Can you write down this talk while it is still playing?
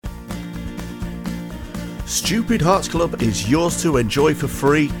Stupid Hearts Club is yours to enjoy for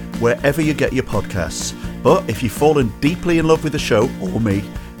free wherever you get your podcasts. But if you've fallen deeply in love with the show, or me,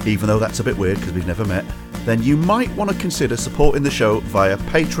 even though that's a bit weird because we've never met, then you might want to consider supporting the show via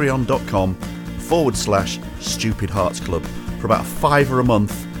patreon.com/Stupid Hearts Club. For about $5 a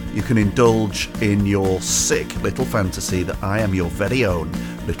month, you can indulge in your sick little fantasy that I am your very own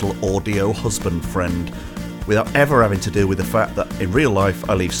little audio husband friend, without ever having to deal with the fact that in real life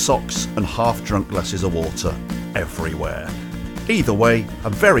I leave socks and half-drunk glasses of water everywhere. Either way,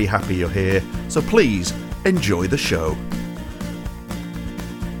 I'm very happy you're here, so please enjoy the show.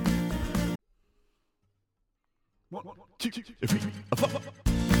 One, two, three, four.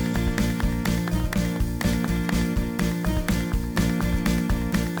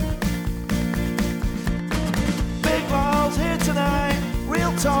 Big Lol's here tonight,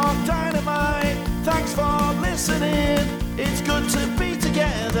 real talk dynamite. Thanks for listening, it's good to be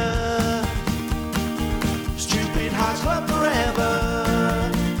together. Stupid Hearts Club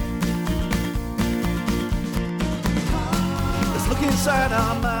forever. Let's look inside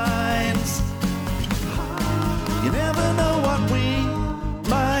our minds. You never know what we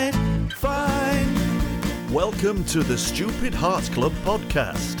might find. Welcome to the Stupid Hearts Club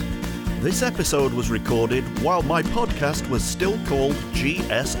podcast. This episode was recorded while my podcast was still called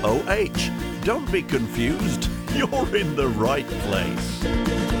GSOH. Don't be confused, you're in the right place.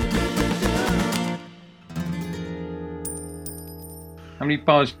 How many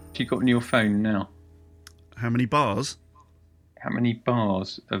bars have you got on your phone now? How many bars? How many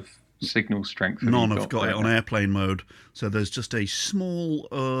bars of signal strength have None. you I've got right it on now? airplane mode, so there's just a small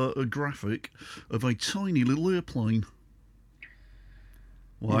graphic of a tiny little airplane.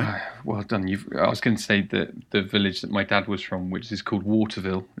 Why? Well done. I was going to say that the village that my dad was from, which is called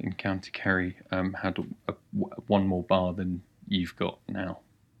Waterville in County Kerry, had one more bar than you've got now.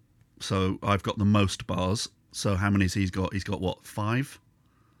 So I've got the most bars. So how many's he's got? He's got what, 5?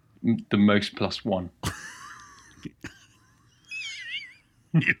 The most plus one.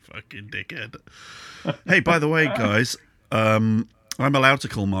 You fucking dickhead. Hey, by the way, guys, I'm allowed to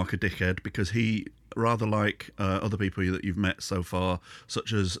call Mark a dickhead because he, rather like other people that you've met so far,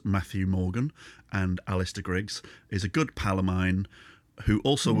 such as Matthew Morgan and Alistair Griggs, is a good pal of mine who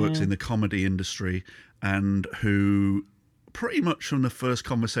also works in the comedy industry and who pretty much from the first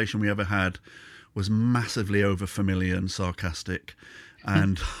conversation we ever had was massively over-familiar and sarcastic.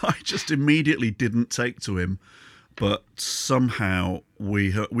 And I just immediately didn't take to him. But somehow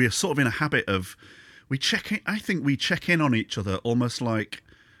we are sort of in a habit of, I think we check in on each other almost like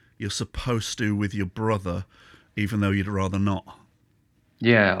you're supposed to with your brother, even though you'd rather not.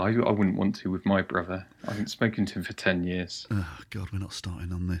 Yeah, I wouldn't want to with my brother. I haven't spoken to him for 10 years. Oh, God, we're not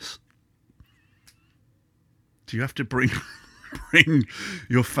starting on this. Do you have to bring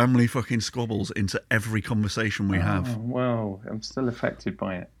your family fucking squabbles into every conversation we have? Well, I'm still affected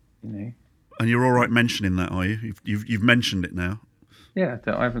by it, you know. And you're all right mentioning that, are you? You've mentioned it now. Yeah,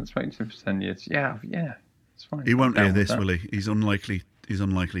 that I haven't spoken to him for 10 years. Yeah, it's fine. He won't I'm hear down with this, that. will he? He's unlikely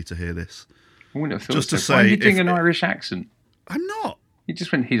to hear this. I wouldn't have thought Just so. to Why are say, you doing if- an Irish accent? I'm not. You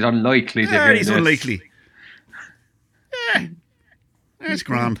just went, he's unlikely to Yeah, hear he's this. unlikely. Yeah. It's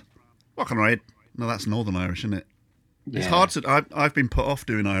grand. What can I write? No, that's Northern Irish, isn't it? It's Yeah. hard to... I've been put off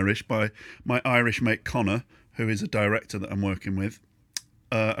doing Irish by my Irish mate Connor, who is a director that I'm working with.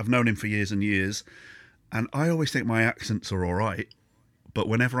 I've known him for years and years, and I always think my accents are all right, but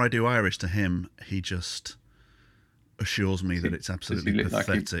whenever I do Irish to him, he just assures me that it's absolutely look like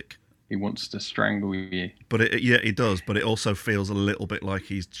pathetic. He wants to strangle you. But yeah, he does. But it also feels a little bit like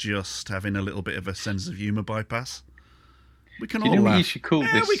he's just having a little bit of a sense of humour bypass. We can You all know what laugh. you should call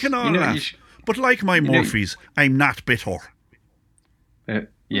Yeah, this? we can all You know what laugh. you should- But like my know- Morphees, I'm not bitter.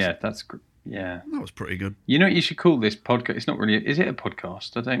 Yeah, that's yeah. That was pretty good. You know what you should call this podcast? It's not really. Is it a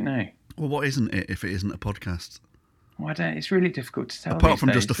podcast? I don't know. Well, what isn't it if it isn't a podcast? Well, I don't. It's really difficult to tell. Apart these from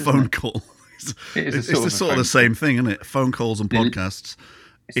days, just a isn't phone it? call. It is a It's sort the of a sort of the phone same thing, isn't it? Phone calls and The- podcasts.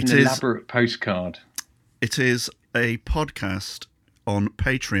 It's It an is. elaborate postcard. It is a podcast on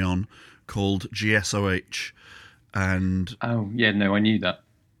Patreon called GSOH, and Oh yeah, no, I knew that.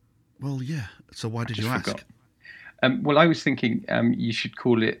 well, yeah. So why did Just you ask? forgot. Well, I was thinking you should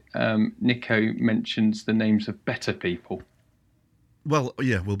call it Nico mentions the names of better people. Well,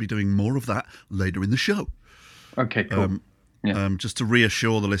 yeah, we'll be doing more of that later in the show. Okay, cool. Just to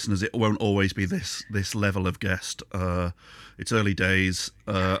reassure the listeners, it won't always be this level of guest. It's early days.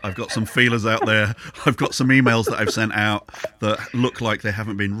 I've got some feelers out there. I've got some emails that I've sent out that look like they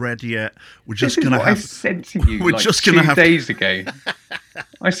haven't been read yet. We're just This is going to what I have. said to you we're like just 2 gonna have to- days ago.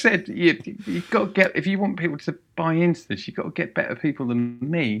 I said you've got to get, if you want people to buy into this, you've got to get better people than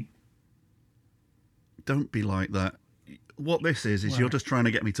me. don't be like that. What this is you're just trying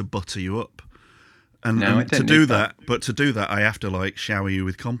to get me to butter you up. And, No, I and to don't do need that, but to do that, I have to like shower you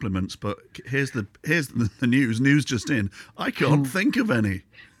with compliments. But here's the news. News just in. I can't think of any.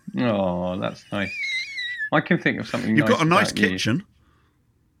 Oh, that's nice. I can think of something. You've nice got a nice about you. kitchen.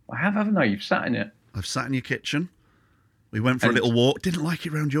 I have, haven't I? You've sat in it. I've sat in your kitchen. We went for a And- little walk. Didn't like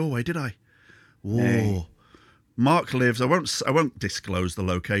it round your way, did I? Whoa. No. Mark lives. I won't disclose the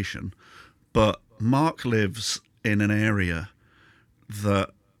location, but Mark lives in an area that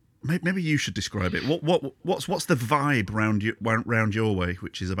maybe you should describe it. What's the vibe round your way,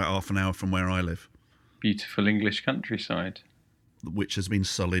 which is about half an hour from where I live, Beautiful English countryside. which has been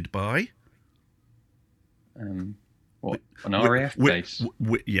sullied by What? An RAF base.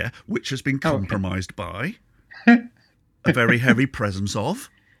 which has been Oh, okay. compromised by a very heavy presence of.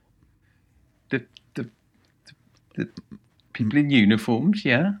 The people in uniforms,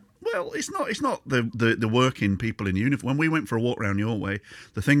 yeah. Well, it's not the working people in uniform. When we went for a walk round your way,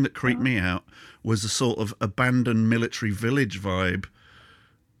 the thing that creeped me out was a sort of abandoned military village vibe.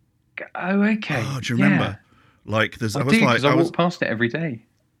 Oh, okay. Oh, do you remember? Like there's, I was do, like, because I walk past it every day.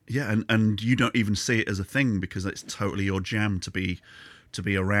 yeah, and you don't even see it as a thing because it's totally your jam to be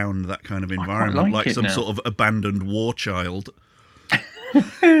around that kind of environment, like it some now. sort of abandoned war child.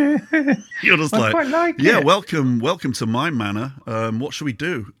 You're just I quite like yeah, it. welcome to my manor. What should we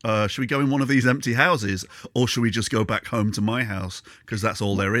do? Should we go in one of these empty houses, or should we just go back home to my house because that's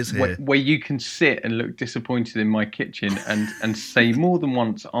all there is here? Where you can sit and look disappointed in my kitchen and say more than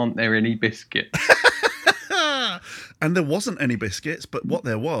once, aren't there any biscuits? And there wasn't any biscuits, but what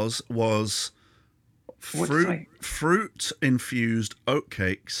there was What's that? fruit infused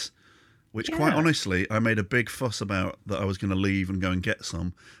oatcakes, which quite Yeah. honestly I made a big fuss about that I was going to leave and go and get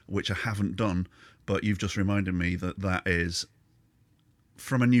some, which I haven't done. But you've just reminded me that is,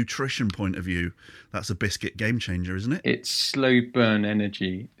 from a nutrition point of view, that's a biscuit game changer, isn't it? It's slow burn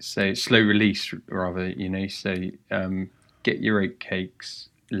energy, so slow release rather. So get your oat cakes,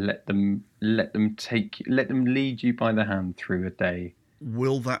 let them lead you by the hand through a day.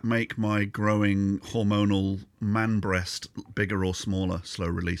 Will that make my growing hormonal man breast bigger or smaller? Slow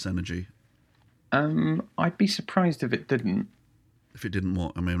release energy. I'd be surprised if it didn't. If it didn't,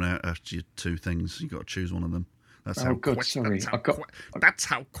 what? I mean, I asked you two things. You got to choose one of them. That's Oh, God, sorry. That's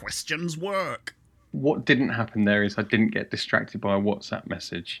how questions work. What didn't happen there is I didn't get distracted by a WhatsApp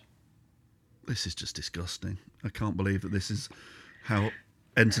message. This is just disgusting. I can't believe that this is how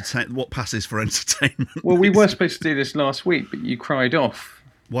what passes for entertainment. Well, we were supposed to do this last week, but you cried off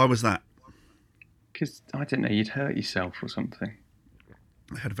Why was that? because I don't know, you'd hurt yourself or something.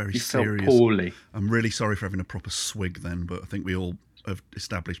 I had a very You serious. felt poorly. I'm really sorry for having a proper swig then, but I think we all have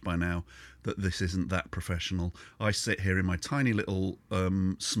established by now that this isn't that professional. I sit here in my tiny little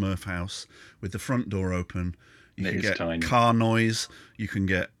Smurf house with the front door open. You It can is get tiny. car noise. You can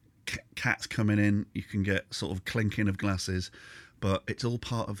get cats coming in. You can get sort of clinking of glasses, but it's all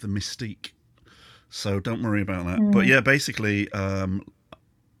part of the mystique. So don't worry about that. But yeah, basically,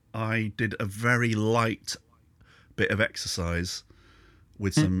 I did a very light bit of exercise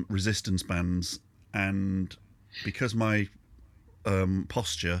with some resistance bands, and because my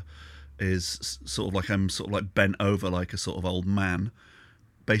posture is sort of like I'm sort of like bent over like a sort of old man,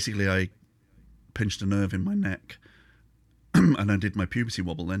 basically I pinched a nerve in my neck and I did my puberty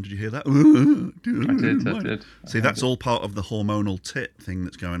wobble then. Did you hear that? I did. See, that's all part of the hormonal tit thing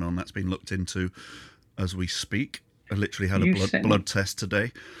that's going on. That's been looked into as we speak. I literally had You a sent- blood test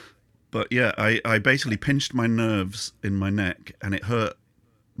today. But yeah, I basically pinched my nerves in my neck and it hurt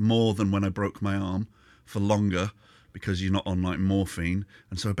more than when I broke my arm for longer because you're not on like morphine.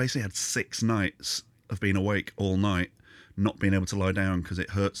 And so I basically had 6 nights of being awake all night, not being able to lie down because it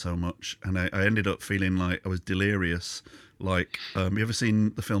hurt so much. And I ended up feeling like I was delirious. Like, you ever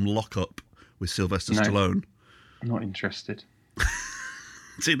seen the film Lock Up with Sylvester No. Stallone? I'm not interested.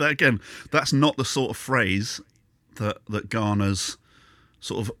 See that again? That's not the sort of phrase that garners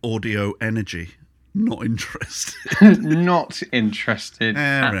sort of audio energy. Not interested. Not interested.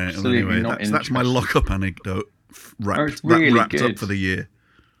 Right, well, Absolutely anyway, not interested. that's my lock-up anecdote it's really wrapped good. up for the year.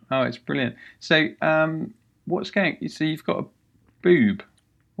 Oh, it's brilliant. So, what's going? So you've got a boob.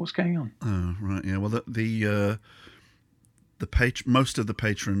 What's going on? Oh, right, yeah. Well, the most of the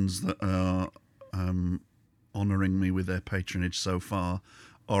patrons that are honouring me with their patronage so far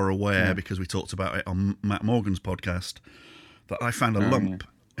are aware, because we talked about it on Matt Morgan's podcast, that I found a lump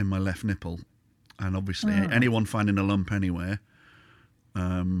in my left nipple. And obviously, anyone finding a lump anywhere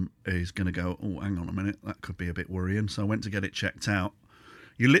is going to go, oh, hang on a minute, that could be a bit worrying. So I went to get it checked out.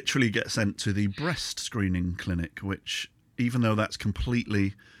 You literally get sent to the breast screening clinic, which, even though that's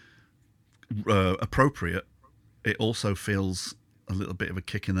completely appropriate, it also feels a little bit of a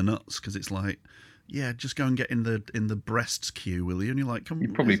kick in the nuts because it's like, yeah, just go and get in the breasts queue, will you? And you're like, come.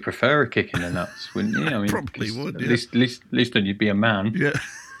 You'd probably prefer a kick in the nuts, wouldn't you? I mean, Probably would, At yeah. least then you'd be a man. Yeah.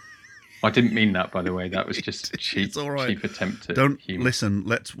 I didn't mean that, by the way. That was just cheap. It's all right. Cheap attempt at Don't humour. listen.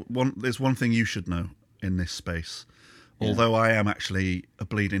 There's one thing you should know in this space. Although I am actually a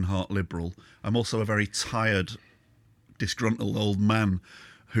bleeding heart liberal, I'm also a very tired, disgruntled old man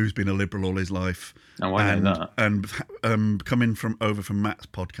who's been a liberal all his life. Oh, I know that. And coming over from Matt's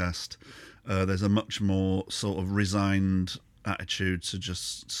podcast, there's a much more sort of resigned attitude to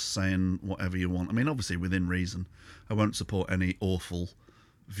just saying whatever you want. I mean, obviously within reason. I won't support any awful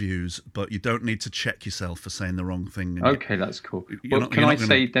views, but you don't need to check yourself for saying the wrong thing. And Okay, that's cool. you're Well, not- can you're I not gonna-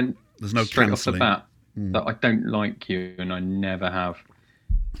 say then, there's no straight off the cancelling. bat, that I don't like you and I never have.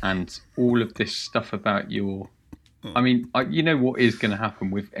 And all of this stuff about your... I mean, you know what is going to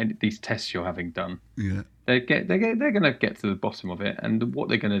happen with these tests you're having done? Yeah. They're going to get to the bottom of it, and what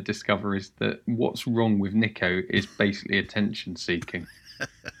they're going to discover is that what's wrong with Nico is basically attention seeking.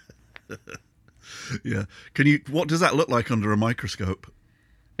 Yeah. What does that look like under a microscope?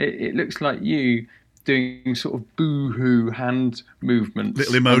 It looks like you doing sort of boo-hoo hand movements,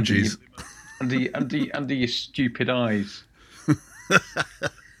 Little emojis. under your stupid eyes.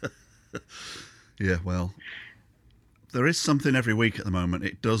 Yeah, well, there is something every week at the moment.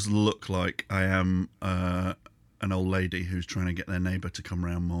 It does look like I am an old lady who's trying to get their neighbour to come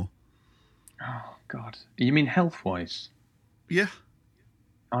round more. Oh God! You mean health-wise? Yeah,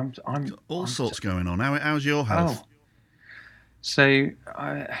 I'm all sorts going on. How's your health? Oh, so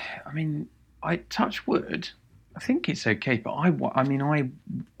I mean, I touch wood. I think it's okay, but I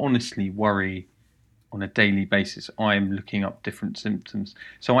honestly worry on a daily basis. I'm looking up different symptoms.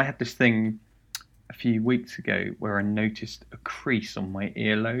 So I had this thing a few weeks ago where I noticed a crease on my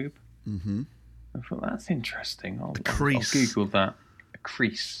earlobe. Mm-hmm. I thought that's interesting. I'll crease? I'll Google that. A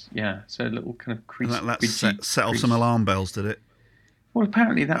crease, yeah. So a little kind of crease. That ridgy set off crease. some alarm bells, did it? Well,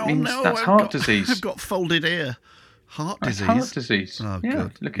 apparently that means that's I've heart got- disease. I've got folded ear. Heart That's disease. heart disease. Oh, yeah,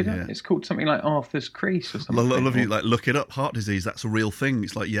 good. look it Yeah. up. It's called something like Arthur's crease or I something. love you. Like, look it up. Heart disease. That's a real thing.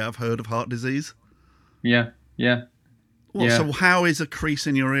 It's like, yeah, I've heard of heart disease. Yeah. What, Yeah. So how is a crease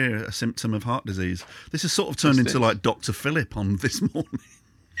in your ear a symptom of heart disease? This has sort of turned What's into this? like Dr. Philip on This Morning.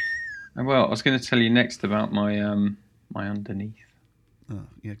 Well, I was going to tell you next about my my underneath. Oh,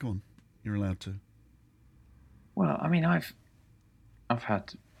 yeah, go on. You're allowed to. Well, I mean, I've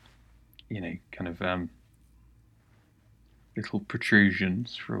had, kind of little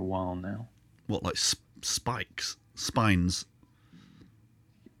protrusions for a while now. What, like spikes? Spines?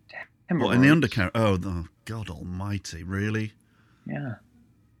 What, Hemorrhoids. in the undercarriage? Oh, God almighty, really? Yeah.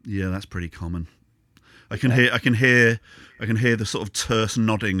 Yeah, that's pretty common. I can hear the sort of terse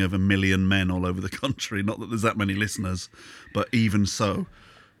nodding of a million men all over the country. Not that there's that many listeners, but even so,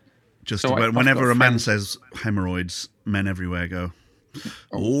 just So I've whenever got a man friends- says hemorrhoids, men everywhere go,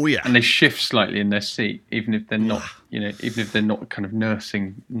 "Oh yeah." And they shift slightly in their seat, even if they're not, even if they're not kind of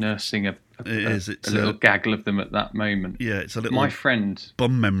nursing a It's little gaggle of them at that moment. Yeah, it's a little My friend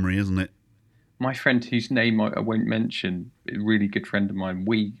bum memory, isn't it? whose name I won't mention, a really good friend of mine,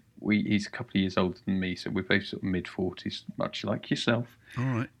 he's a couple of years older than me, so we're both sort of mid-40s, much like yourself. All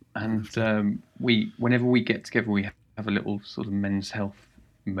right. And whenever we get together, we have a little sort of men's health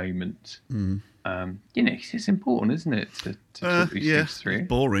moment. It's important, isn't it, to talk these Yeah, things through? it's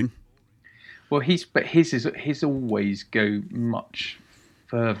boring. Well, his always go much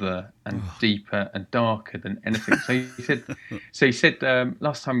further and deeper and darker than anything. So he said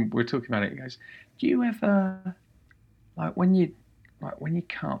last time we were talking about it, he goes, "Do you ever when you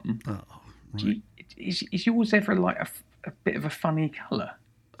come? Oh, Do you, is yours ever like a bit of a funny colour?"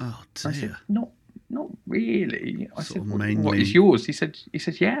 oh I said, dear. "Not really." I Sort said, of "What mainly- is yours?" He said,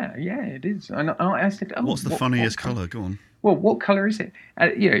 "Yeah, it is." And I said, "Oh, What's the what funniest colour?" colour? Go on. Well, what colour is it?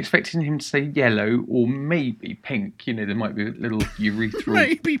 Expecting him to say yellow or maybe pink. There might be a little urethral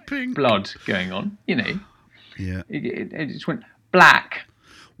Maybe pink. blood going on. Yeah. It just went black.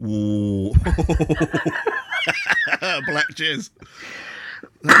 Ooh. Black jizz.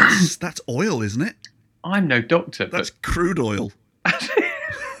 That's oil, isn't it? I'm no doctor, That's crude oil.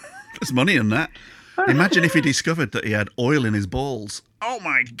 There's money in that. Imagine if he discovered that he had oil in his balls. Oh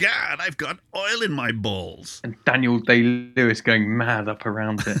my God, I've got oil in my balls. and Daniel Day-Lewis going mad up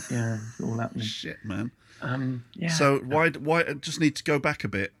around it. Yeah, it's all happening. Shit, man. Yeah. So why I just need to go back a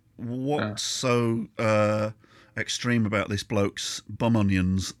bit. What's so extreme about this bloke's bum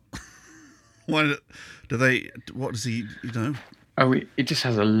onions? Why do they? What does he? Oh, it just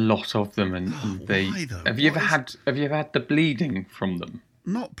has a lot of them, and they. why, though? Have you What ever had the bleeding from them?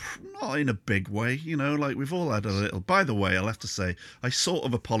 not in a big way, you know, like we've all had a little. By the way, I'll have to say, I sort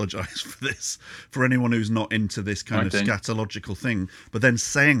of apologise for this, for anyone who's not into this kind of scatological thing. But then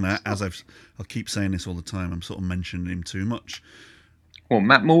saying that, as I'll keep saying this all the time, I'm sort of mentioning him too much. Well,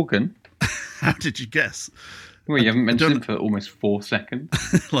 Matt Morgan? How did you guess? Well, you haven't mentioned him for almost 4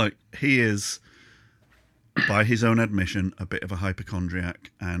 seconds. Like, he is, by his own admission, a bit of a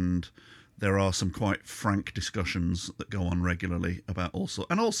hypochondriac, and there are some quite frank discussions that go on regularly about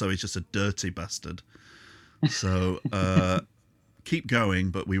and also he's just a dirty bastard. So keep going,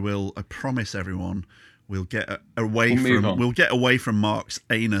 but we will. I promise everyone, we'll get away from Mark's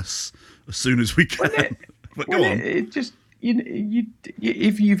anus as soon as we can. But go on. It just you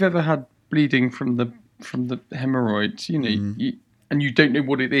if you've ever had bleeding from the hemorrhoids, you know, and you don't know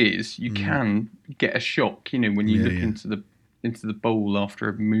what it is, you can get a shock. You know, when you look into the bowl after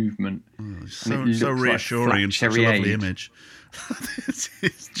a movement. Oh, so reassuring and such a lovely image.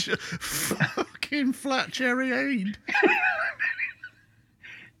 It's just fucking flat cherry aid.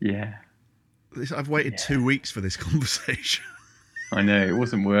 Yeah. I've waited 2 weeks for this conversation. I know, it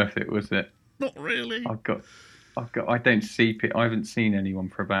wasn't worth it, was it? Not really. I don't see it. I haven't seen anyone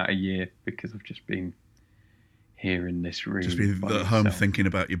for about a year because I've just been here in this room. Just been at home thinking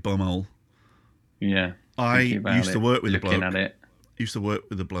about your bumhole. Yeah. I used to work with a bloke. Looking at it. Used to work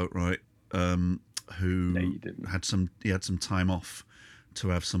with a bloke, right? Who had some time off to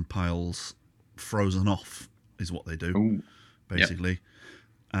have some piles frozen off, is what they do. Ooh. Basically. Yep.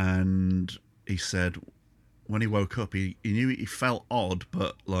 And he said when he woke up, he knew he felt odd,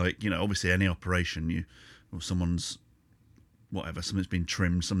 but like, you know, obviously any operation, something's been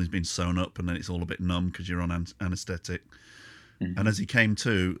trimmed, something's been sewn up, and then it's all a bit numb because you're on anaesthetic. Mm-hmm. And as he came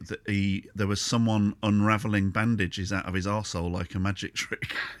to, there was someone unravelling bandages out of his arsehole like a magic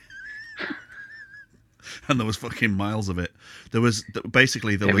trick. And there was fucking miles of it. There was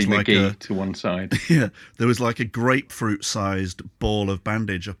like to one side. Yeah, there was like a grapefruit-sized ball of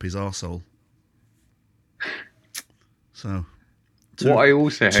bandage up his arsehole. So, what I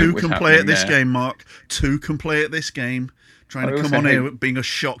also hope two can play at this game, Mark. Two can play at this game. Trying to come on here being a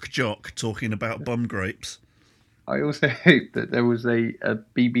shock jock, talking about bum grapes. I also hope that there was a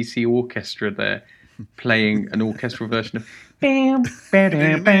BBC orchestra there playing an orchestral version of bam,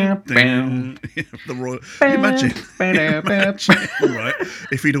 bam, bam, bam. The Royal. Imagine, right?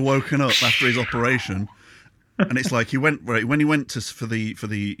 If he'd have woken up after his operation, and it's like when he went for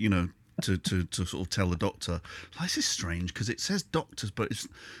the you know, to sort of tell the doctor, this is strange because it says doctors, but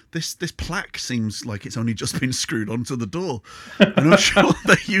this plaque seems like it's only just been screwed onto the door. And I'm sure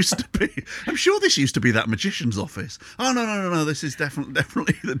this used to be that magician's office. Oh no, this is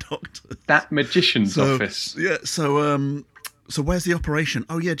definitely the doctor. That magician's office. Yeah, so where's the operation?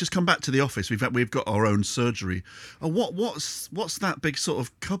 Oh yeah, just come back to the office. We've got our own surgery. Oh, what's that big sort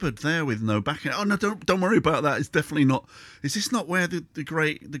of cupboard there with no back? Oh no, don't worry about that. It's definitely not. Is this not where the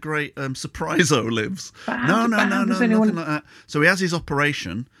great Surpriso lives? No, nothing like that. So he has his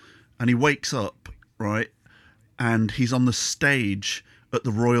operation, and he wakes up, right, and he's on the stage at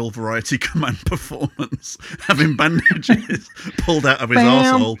the Royal Variety Command performance, having bandages pulled out of his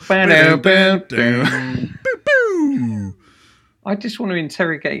arsehole. I just want to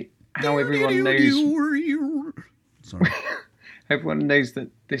interrogate how everyone knows. Sorry. Everyone knows that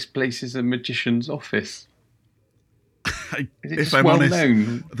this place is a magician's office. If I'm honest,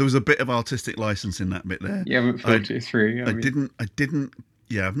 known? There was a bit of artistic license in that bit there. You haven't filtered it through. I didn't.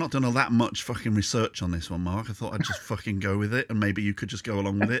 Yeah, I've not done all that much fucking research on this one, Mark. I thought I'd just fucking go with it, and maybe you could just go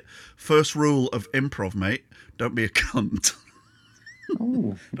along with it. First rule of improv, mate: don't be a cunt.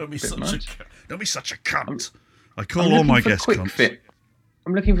 Oh, don't be such a cunt. I call all my guests cunts. Fit.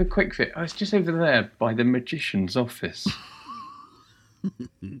 I'm looking for Quick Fit. Oh, it's just over there by the magician's office.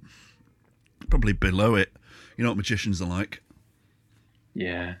 Probably below it. You know what magicians are like.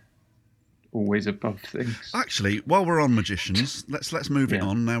 Yeah. Always above things. Actually, while we're on magicians, let's move it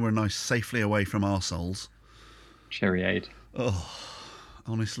on. Now we're nice safely away from arseholes. Cherry aid. Oh,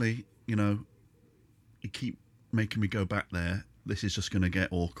 honestly, you know, you keep making me go back there. This is just going to get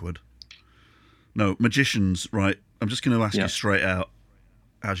awkward. No, magicians, right? I'm just going to ask you straight out.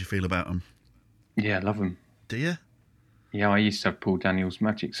 How do you feel about them? Yeah, I love them. Do you? Yeah, I used to have Paul Daniels'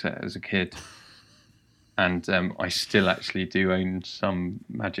 magic set as a kid. And I still actually do own some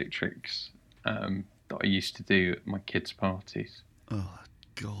magic tricks that I used to do at my kids' parties. Oh,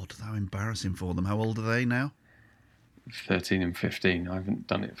 God, how embarrassing for them. How old are they now? 13 and 15. I haven't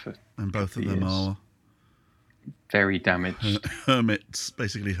done it for And both of them are... very damaged. Hermits now.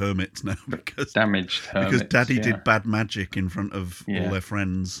 Damaged hermits. Because Daddy did bad magic in front of all their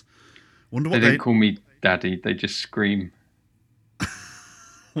friends. Wonder what they don't call me Daddy, they just scream.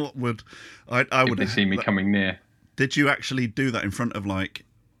 What would I if would they see me coming near. Did you actually do that in front of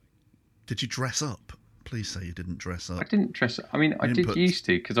did you dress up? Please say you didn't dress up. I didn't dress up. I mean, I did used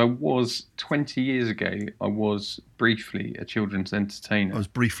to, because I was 20 years ago. I was briefly a children's entertainer. I was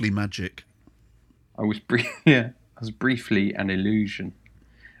briefly magic. I was briefly an illusion.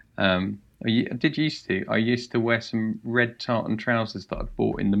 I did used to. I used to wear some red tartan trousers that I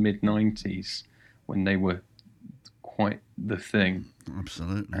bought in the mid-90s when they were quite the thing.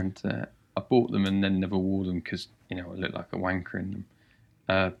 Absolutely. And I bought them and then never wore them because, I looked like a wanker in them.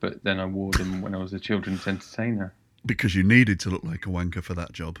 But then I wore them when I was a children's entertainer. Because you needed to look like a wanker for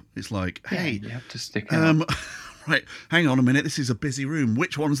that job. It's like, hey, you have to stick out. Right, hang on a minute. This is a busy room.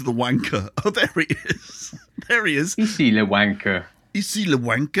 Which one's the wanker? Oh, there he is. There he is. Ici le wanker. Ici le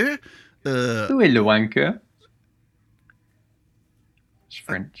wanker. Où est le wanker? It's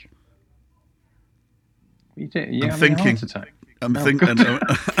French. You I'm thinking. Heart attack. I'm thinking.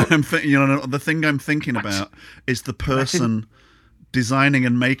 The thing I'm thinking about is the person designing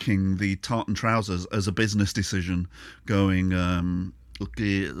and making the tartan trousers as a business decision, going,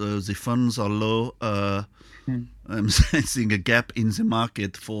 okay, the funds are low. I'm sensing a gap in the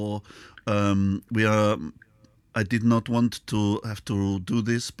market for. I did not want to have to do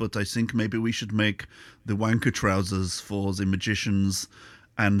this, but I think maybe we should make the wanker trousers for the magicians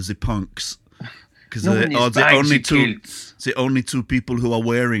and the punks. Because they are the only two people who are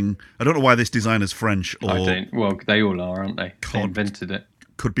wearing. I don't know why this designer's French or. I don't. Well, they all are, aren't they? They invented it.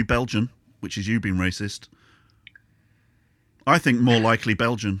 Could be Belgian, which is you being racist. I think more likely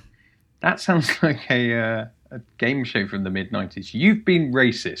Belgian. That sounds like a game show from the mid-90s. You've been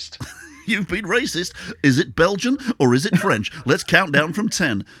racist. You've been racist. Is it Belgian or is it French? Let's count down from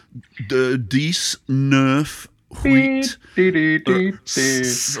 10. 10, 9, 8,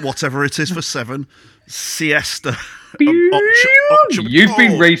 whatever it is for 7. Siesta. You've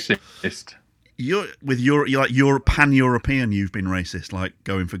been racist. You're pan-European. You've been racist, like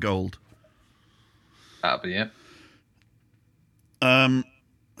going for gold. That'll be it.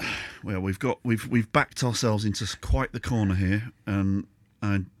 Well, we've backed ourselves into quite the corner here, and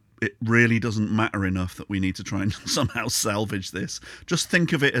it really doesn't matter enough that we need to try and somehow salvage this. Just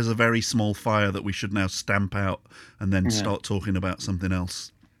think of it as a very small fire that we should now stamp out and then start talking about something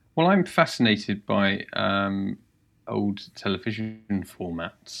else. Well, I'm fascinated by old television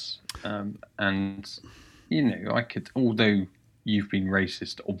formats, and I could, although You've Been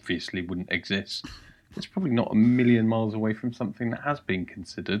Racist obviously wouldn't exist, it's probably not a million miles away from something that has been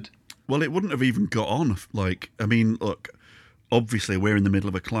considered. Well, it wouldn't have even got on. Look, obviously we're in the middle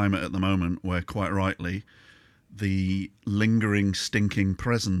of a climate at the moment where, quite rightly, the lingering, stinking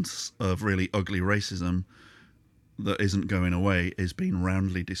presence of really ugly racism that isn't going away is being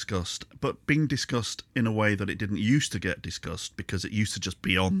roundly discussed, but being discussed in a way that it didn't used to get discussed, because it used to just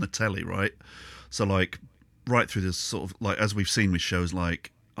be on the telly, right? So, right through this sort of, as we've seen with shows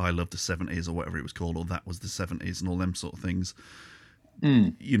like I Love the 70s or whatever it was called, or That Was the 70s and all them sort of things.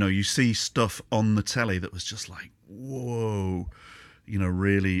 You see stuff on the telly that was just like, whoa,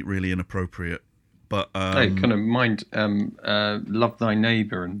 really, really inappropriate. But kind of mind, love thy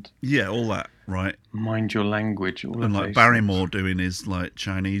neighbour, and all that, right? Mind your language, all and of those Barrymore things. doing his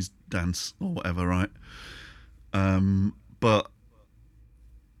Chinese dance or whatever, right? But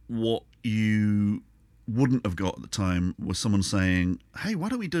what you wouldn't have got at the time was someone saying, "Hey,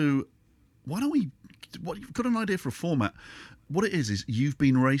 what you've got an idea for a format? What it is You've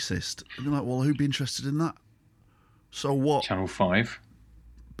Been Racist." And you're like, well, who'd be interested in that? So what? Channel 5.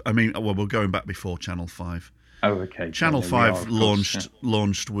 I mean, well, we're going back before Channel 5. Oh, okay. Channel 5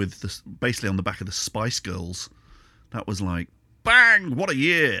 launched with basically on the back of the Spice Girls. That was like, bang, what a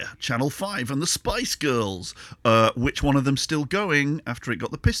year. Channel 5 and the Spice Girls. Which one of them still going after it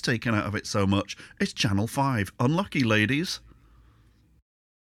got the piss taken out of it so much? It's Channel 5. Unlucky, ladies.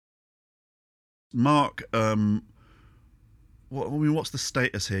 Mark, what's the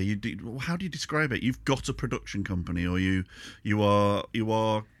status here? How do you describe it? You've got a production company, or you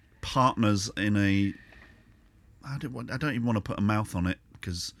are partners in a. I don't even want to put a mouth on it,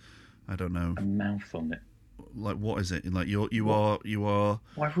 because I don't know. A mouth on it. What is it? You are.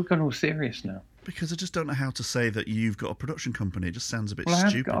 Why have we gone all serious now? Because I just don't know how to say that you've got a production company. It just sounds a bit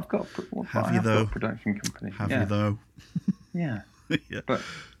stupid. I've got Have you though? Got a production company. Have you though? Yeah. Yeah. But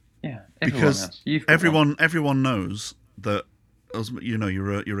because everyone knows that.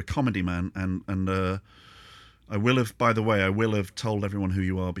 You're a comedy man, and I will have told everyone who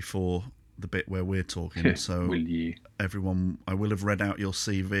you are before the bit where we're talking. So will you? Everyone, I will have read out your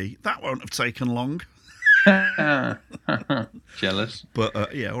CV. That won't have taken long. Jealous. But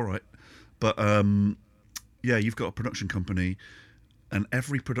all right. But you've got a production company. and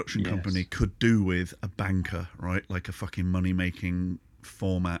every production Yes. company could do with a banker, right? Like a fucking money-making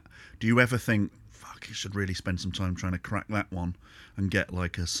format. Do you ever think, fuck, you should really spend some time trying to crack that one and get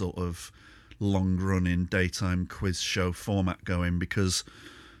like a sort of long-running daytime quiz show format going? Because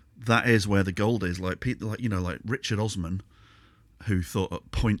that is where the gold is. Like people, like, you know, like Richard Osman, who thought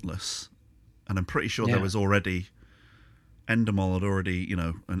it pointless, and I'm pretty sure there was already Endemol had already, you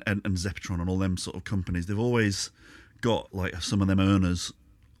know, and Zeptron and all them sort of companies. They've always got like some of them earners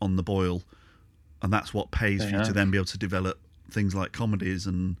on the boil, and that's what pays for you to then be able to develop things like comedies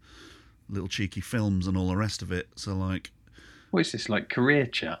and little cheeky films and all the rest of it. So like, What is this, like career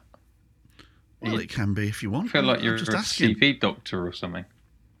chat? well, it can be if you want. I feel like you're just a asking. CV doctor or something.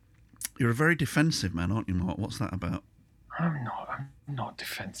 You're a very defensive man, aren't you, Mark? What's that about? I'm not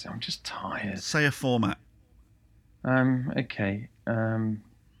defensive. I'm just tired. Say a format. Okay.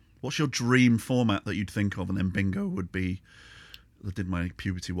 What's your dream format that you'd think of? And then bingo would be. I did my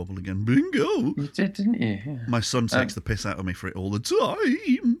puberty wobble again. Bingo! You did, didn't you? Yeah. My son takes the piss out of me for it all the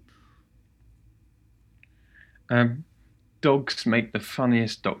time. Dogs make the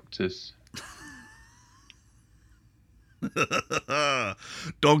funniest doctors.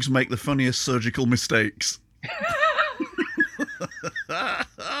 Dogs make the funniest surgical mistakes.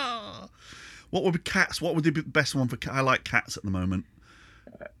 What would be cats? What would be the best one for cats? I like cats at the moment.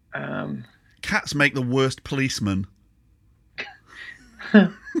 Cats make the worst policeman.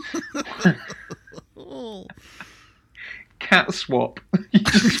 Cat swap.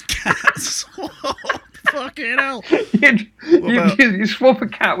 Cat swap. Fucking hell. You swap a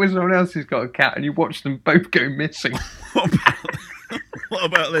cat with someone else who's got a cat, and you watch them both go missing. What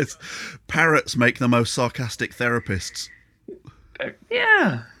about this? Parrots make the most sarcastic therapists.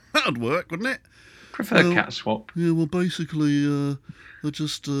 Yeah. That'd work, wouldn't it? Prefer cat swap. Yeah, well, basically,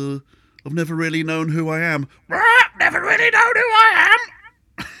 I've never really known who I am. Never really known who I am.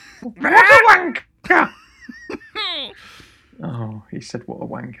 What a wanker! Oh, he said what a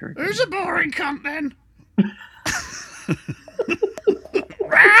wanker. Who's a boring cunt then?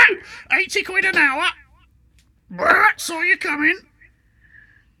 80 quid an hour. Saw you coming.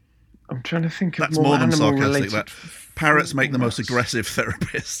 I'm trying to think of That's more than sarcastic. animal-related That parrots make the most formats. aggressive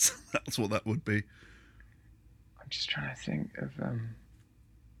therapists. That's what that would be. I'm just trying to think of. I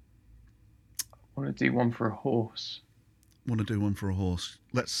want to do one for a horse. Want to do one for a horse?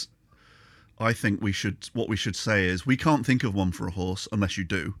 I think we should. What we should say is we can't think of one for a horse unless you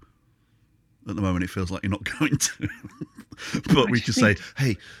do. At the moment, it feels like you're not going to. But we could say,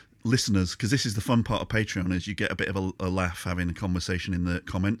 hey, listeners, because this is the fun part of Patreon, is you get a bit of a laugh having a conversation in the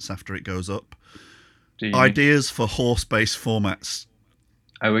comments after it goes up. Do you? Ideas for horse-based formats.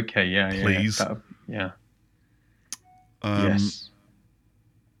 Oh, okay, yeah, Please. Yeah. Yes. Yes.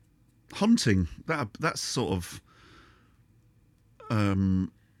 Hunting. That's sort of.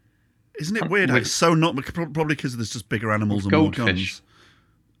 Isn't it Hunt weird? How with- it's so not probably because there's just bigger animals and more goldfish. guns.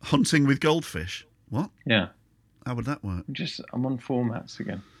 Hunting with goldfish. What? Yeah. How would that work? I'm on formats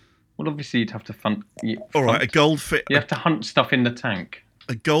again. Well, obviously you'd have to hunt. All right, a goldfish. You have to hunt stuff in the tank.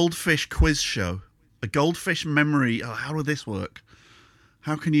 A goldfish quiz show. A goldfish memory. Oh, how would this work?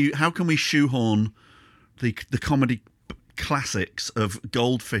 How can we shoehorn the comedy classics of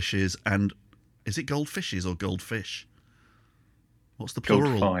goldfishes and is it goldfishes or goldfish? What's the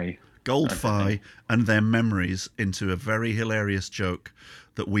plural? Goldfi. Goldfi and their memories into a very hilarious joke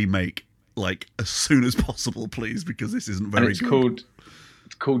that we make like as soon as possible, please, because this isn't very And good.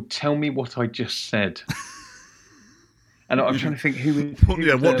 it's called Tell Me What I Just Said. And I'm trying to think who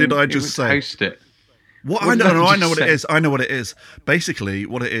what did I who just would say? Host it. What What I did know, I I know just what it say? is. I know what it is. Basically,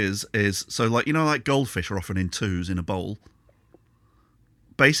 what it is so like you know, like goldfish are often in twos in a bowl.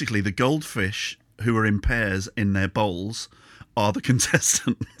 Basically, the goldfish who are in pairs in their bowls are the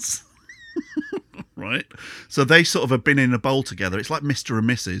contestants. Right? So they sort of have been in a bowl together. It's like Mr. and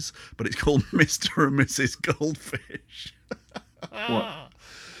Mrs., but it's called Mr. and Mrs. Goldfish. What?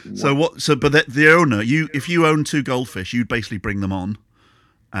 But the owner, if you own two goldfish, you'd basically bring them on.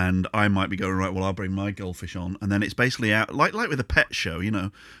 And I might be going, right, well, I'll bring my goldfish on. And then it's basically out, like with a pet show, you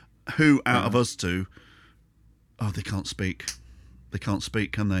know, who out of us two, oh, they can't speak. They can't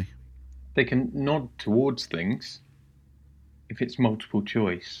speak, can they? They can nod towards things if it's multiple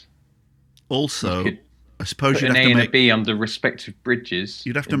choice. Also, You could I suppose Put you'd an have A to and a make B under respective bridges.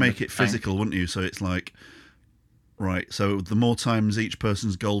 you'd have to in make the it tank. physical, wouldn't you? So it's like, right, so the more times each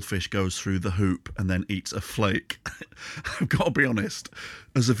person's goldfish goes through the hoop and then eats a flake, I've got to be honest,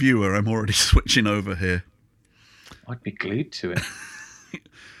 as a viewer, I'm already switching over here. I'd be glued to it.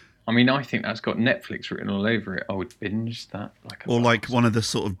 I mean, I think that's got Netflix written all over it. I would binge that like a Or like bastard. one of the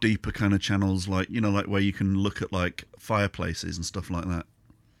sort of deeper kind of channels, like, you know, like where you can look at like fireplaces and stuff like that.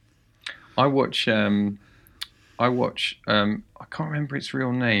 I watch. I can't remember its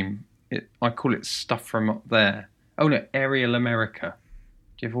real name. I call it Stuff from Up There. Oh no, Aerial America.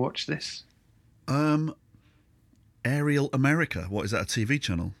 Do you ever watch this? Aerial America. What is that? A TV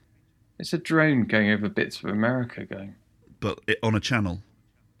channel? It's a drone going over bits of America. But on a channel.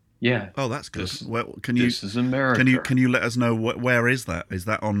 Yeah. Oh, that's good. This- Well, can you This is America. can you let us know where is that? Is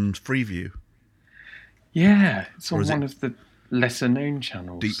that on Freeview? Yeah, it's Or on is it one of the lesser known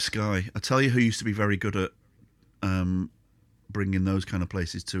channels. Deep Sky. I tell you who used to be very good at bringing those kind of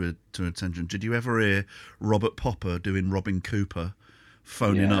places to attention. Did you ever hear Robert Popper doing Robin Cooper,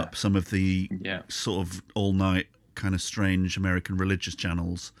 phoning Yeah. up some of the Yeah. sort of all night kind of strange American religious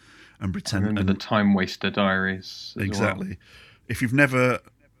channels and I pretend remember the Time Waster Diaries. As exactly. Well. If you've never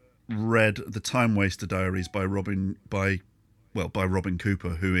read the Time Waster Diaries by Robin Cooper,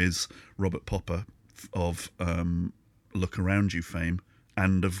 who is Robert Popper of Look Around You fame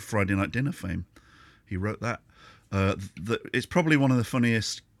and of Friday Night Dinner fame, he wrote that. It's probably one of the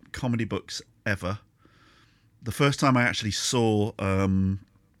funniest comedy books ever. The first time I actually saw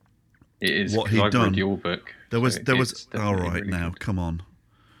It is. what 'Cause he'd I've done. Read your book. there was so it's all definitely right really now good. come on.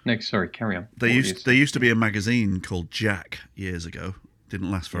 No, sorry, carry on. There What used to be a magazine called Jack years ago.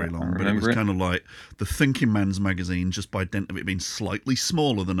 Didn't last very Yeah, I long, but it was remember it. kind of like the Thinking Man's magazine, just by dint of it being slightly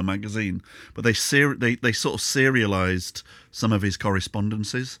smaller than a magazine. But they sort of serialized some of his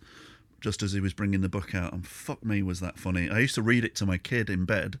correspondences just as he was bringing the book out, and fuck me, was that funny. I used to read it to my kid in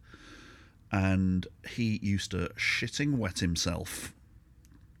bed, and he used to shitting wet himself.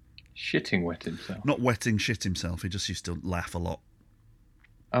 Shitting wet himself. Not wetting shit himself. He just used to laugh a lot.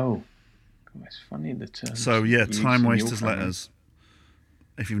 Oh, God, it's funny the term. So yeah, Time Wasters Letters.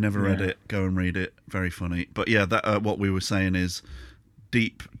 If you've never read Yeah. it, go and read it. Very funny. But yeah, that what we were saying is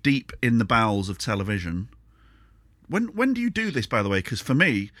deep in the bowels of television. When do you do this, by the way? Because for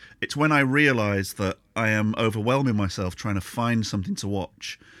me, it's when I realise that I am overwhelming myself trying to find something to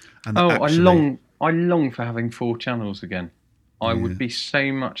watch. And that Oh, actually, I long for having 4 channels again. I Yeah. would be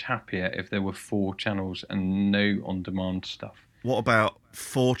so much happier if there were 4 channels and no on-demand stuff. What about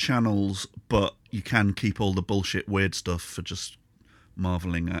 4 channels, but you can keep all the bullshit weird stuff for just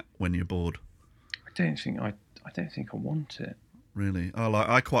marvelling at when you're bored? I don't think I want it. Really,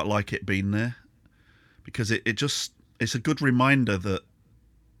 I quite like it being there because it's a good reminder that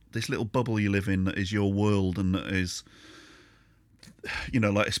this little bubble you live in that is your world and that is, you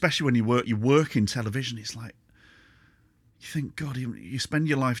know, like especially when you work in television, it's like you think, God, you spend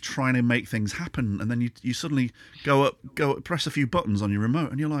your life trying to make things happen, and then you suddenly go up, press a few buttons on your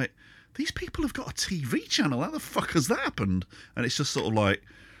remote, and you're like, these people have got a TV channel. How the fuck has that happened? And it's just sort of like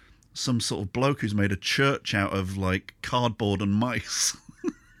some sort of bloke who's made a church out of like cardboard and mice.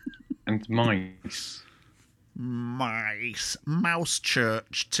 And mice. Mouse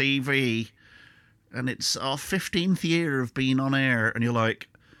Church TV, and it's our 15th year of being on air, and you're like,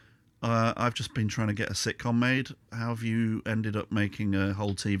 I've just been trying to get a sitcom made. How have you ended up making a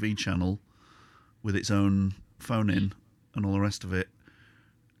whole TV channel with its own phone in and all the rest of it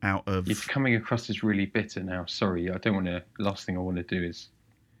out of... You're coming across as really bitter now. Sorry, I don't want to. Last thing I want to do is,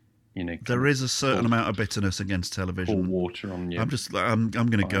 There is a certain amount of bitterness against pour television. water on you. I'm going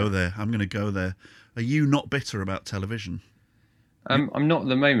to go there. I'm going to go there. Are you not bitter about television? I'm not at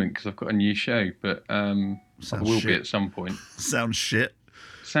the moment because I've got a new show, but I Sounds will shit. be at some point. Sounds shit.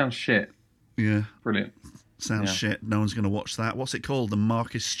 Sounds shit. Yeah. Brilliant. Sounds Yeah. shit. No one's going to watch that. What's it called? The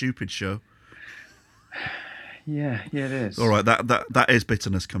Marcus Stupid Show. Yeah, it is. All right, that is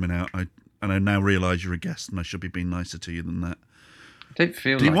bitterness coming out. I now realise you're a guest, and I should be being nicer to you than that. I don't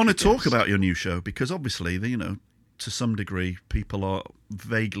feel. Do you like want to it talk is. about your new show? Because obviously, to some degree, people are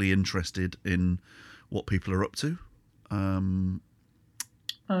vaguely interested in what people are up to.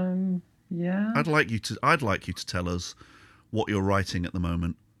 Yeah. I'd like you to tell us what you're writing at the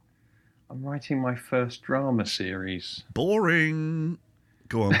moment. I'm writing my first drama series. Boring.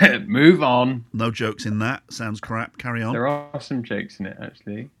 Go on. Move on. No jokes in that. Sounds crap. Carry on. There are some jokes in it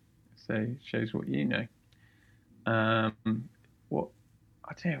actually, so it shows what you know. What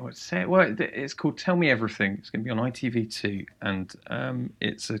I don't know what to say. Well, it's called Tell Me Everything. It's going to be on ITV2, and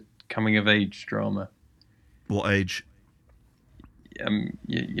it's a coming of age drama. What age?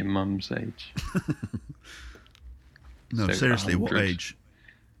 Your mum's age. No, So seriously, what 100. age?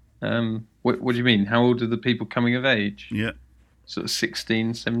 What do you mean? How old are the people coming of age? Yeah, Sort of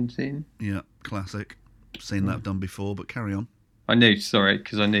 16, 17? yeah, classic. Seen that done before, but carry on. I know, sorry,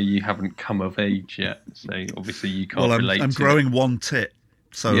 because I know you haven't come of age yet, so obviously you can't Well, relate I'm to growing one tit.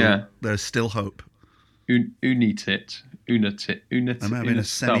 So Yeah. there's still hope. Unitit. I'm having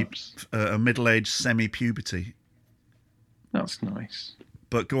a middle-aged semi-puberty. That's nice.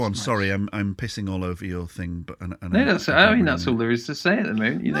 But go on, sorry, I'm pissing all over your thing. But No, that's all there is to say at the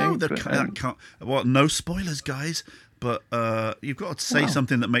moment. No, but, that can't. Well, no spoilers, guys. But you've got to say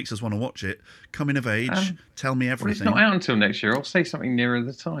something that makes us want to watch it. Coming of age, tell me well, it's everything. not out until next year. I'll say something nearer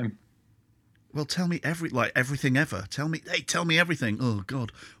the time. Well, tell me everything ever. Tell me everything. Oh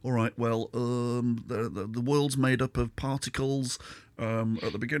God. All right. Well, the world's made up of particles.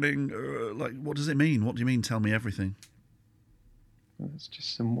 At the beginning, what does it mean? What do you mean? Tell me everything. Well, it's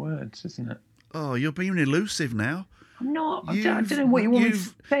just some words, isn't it? Oh, you're being elusive now. I'm not. I don't know what you want me to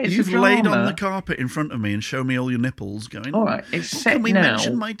say. It's You've a laid drama. on the carpet in front of me and show me all your nipples. Going. All right, it's set Can we now.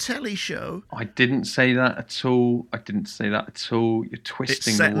 mention my telly show? I didn't say that at all. You're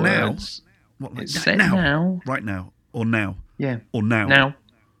twisting set the now? words. What, like It's that set now? now. Right now, or now, Yeah. or now, Now.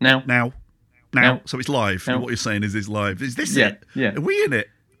 now. Now. So it's live. Now. What you're saying is live. Is this Yeah, it? yeah. Are we in it?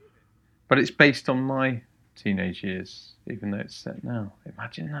 But it's based on my teenage years, even though it's set now.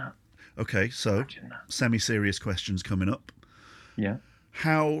 Imagine that. Okay, so Imagine that. semi-serious questions coming up. Yeah.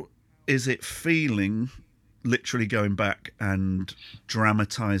 How is it feeling, literally going back and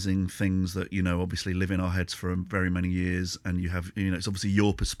dramatising things that, obviously live in our heads for very many years, and you have, it's obviously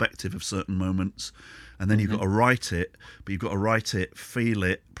your perspective of certain moments, and then you've got to write it, but you've got to write it, feel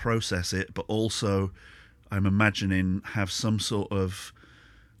it, process it, but also, I'm imagining, have some sort of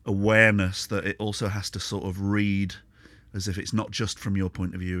awareness that it also has to sort of read as if it's not just from your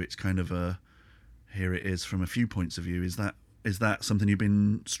point of view, it's kind of here it is from a few points of view. Is that something you've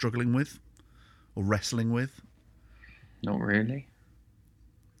been struggling with or wrestling with? Not really.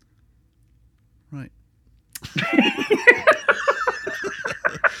 Right.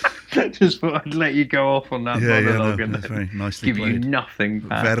 Just thought I'd let you go off on that monologue and that's very nicely give played. you nothing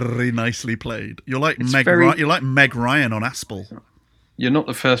back. Very nicely played. You're like It's Meg. very- You're like Meg Ryan on Aspel. You're not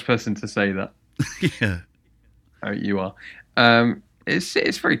the first person to say that. Yeah. Oh, you are.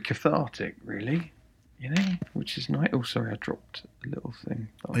 It's very cathartic, really. Which is nice. Oh, sorry, I dropped a little thing.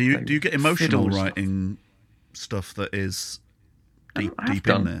 Do you get emotional Fiddle stuff. writing stuff that is deep I have in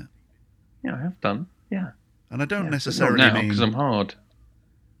done. there? Yeah, I have done. Yeah. And I don't But not necessarily now mean because I'm hard.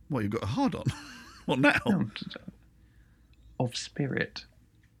 what you've got a hard on. What now? Of spirit.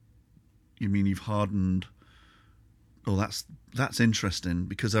 You mean you've hardened? Oh, that's interesting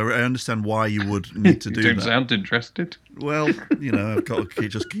because I understand why you would need to You do don't that. sound interested. Well, I've got to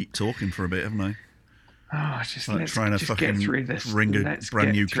just keep talking for a bit, haven't I? Oh, just Like let's trying to just fucking get through this. wring a Let's brand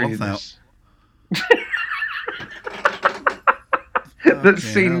get new through cloth out. this. That's Fucking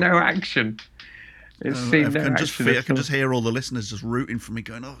seen hell. no action. It's I seen no can just action. feel, I at can all. just hear all the listeners just rooting for me,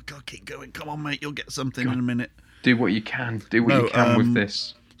 going, "Oh God, keep going! Come on, mate, you'll get something in a minute." Do what you can. Do what No, you can with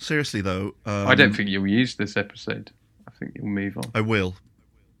this. Seriously though, I don't think you'll use this episode. I think you'll move on. I will.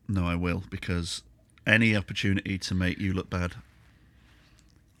 No, I will, because any opportunity to make you look bad,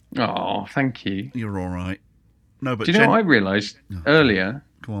 Oh, thank you. you're all right. No, but Do you know what I realised earlier?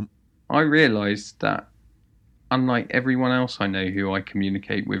 Come on. I realised that unlike everyone else I know who I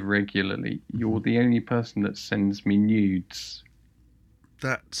communicate with regularly, you're the only person that sends me nudes.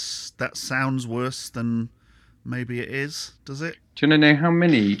 That sounds worse than maybe it is, does it? Do you want to know how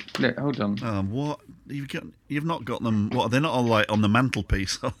many? Look, hold on. What you've not got them? What, they're not all like on the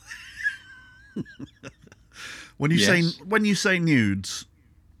mantelpiece? Are they? when you say nudes,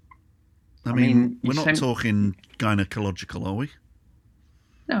 I mean you we're not talking gynecological, are we?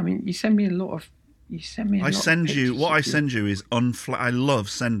 No, I mean you send me a lot of. You send me. What I send you is I love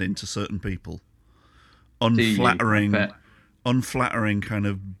sending to certain people unflattering, I bet. unflattering kind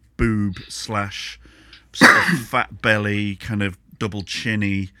of boob / sort of fat belly, kind of double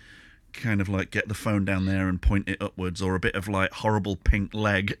chinny, kind of like get the phone down there and point it upwards, or a bit of like horrible pink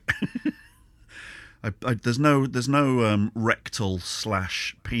leg. There's no rectal /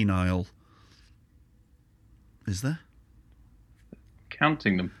 penile. Is there?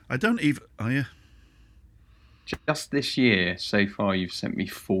 Counting them. I don't even. Oh yeah. Just this year, so far, you've sent me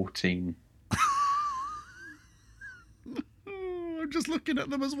 14. I'm just looking at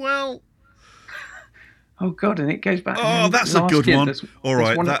them as well. Oh God, and it goes back. Oh, that's a good year, one. there's All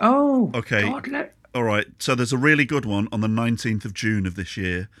right, one- that- oh, okay. God, look. All right, so there's a really good one on the 19th of June of this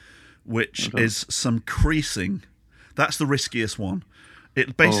year, which Hold on. is some creasing. That's the riskiest one.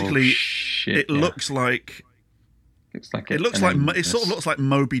 It basically shit, yeah. looks like Looks like it sort of looks like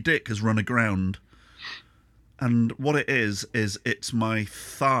Moby Dick has run aground. And what it is it's my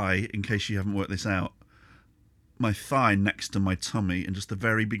thigh, in case you haven't worked this out, my thigh next to my tummy and just the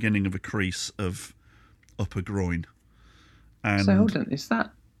very beginning of a crease of upper groin. And So hold on, is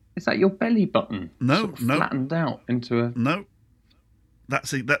that your belly button? No, sort of no. flattened out into a. no,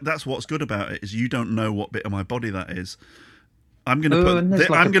 that's what's good about it, is you don't know what bit of my body that is. I'm going to Oh, put. and there's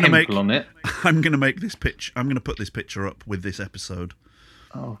like I'm a going to make. pimple on it. I'm going to make this pitch. I'm going to put this picture up with this episode.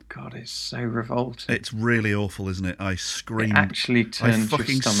 Oh God, it's so revolting. It's really awful, isn't it? I screamed. It actually I turns your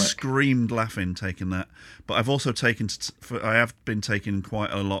fucking stomach. screamed laughing taking that. But I've also taken. I have been taking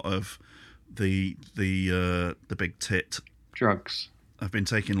quite a lot of the big tit. Drugs. I've been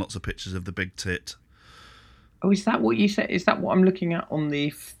taking lots of pictures of the big tit. Oh, is that what you said? Is that what I'm looking at on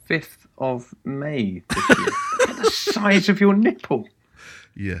the 5th of May this year? Look at the size of your nipple.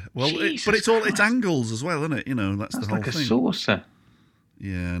 Yeah, well, Jesus but it's all it's Christ. angles as well, isn't it? You know, that's That's the whole like a thing. saucer.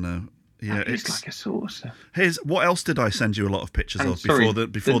 Yeah, I know. Yeah, It's it's like a saucer. here's what else did I send you a lot of pictures I'm of sorry,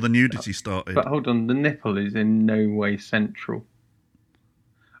 before the nudity started? But hold on, the nipple is in no way central.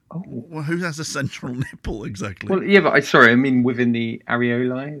 Oh, Well, who has a central nipple exactly? well, yeah, but I mean within the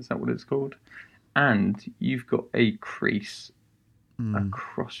areolae, is that what it's called? And you've got a crease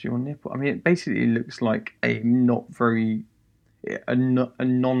across your nipple. I mean, it basically looks like a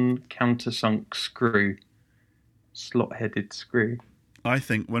non-countersunk screw, slot-headed screw. I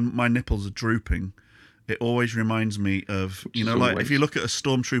think when my nipples are drooping, it always reminds me of, you is know, like always. if you look at a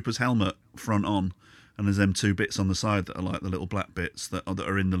stormtrooper's helmet front on, and there's them two bits on the side that are like the little black bits that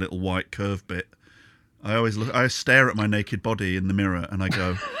are in the little white curved bit. I stare at my naked body in the mirror and I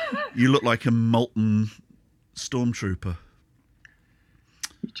go, "You look like a molten stormtrooper."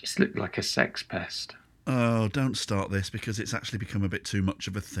 You just look like a sex pest. Oh, don't start this because it's actually become a bit too much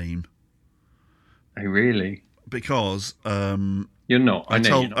of a theme. Oh, really? Because You're not. I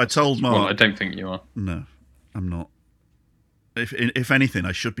told Mark. Well, I don't think you are. No, I'm not. If anything,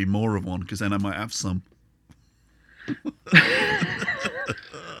 I should be more of one because then I might have some.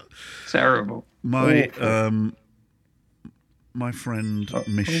 Terrible. My Awful. my friend Oh,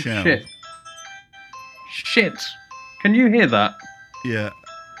 Michelle. Shit. Can you hear that? Yeah,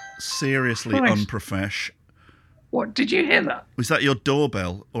 seriously Christ. unprofesh. What? Did you hear that? Was that your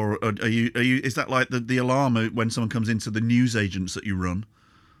doorbell, or are you? Is that like the alarm when someone comes into the newsagents that you run?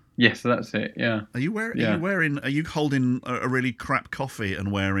 Yes, that's it. Yeah. Are you wearing? Yeah. Are you holding a really crap coffee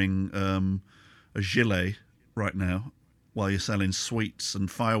and wearing a gilet right now while you're selling sweets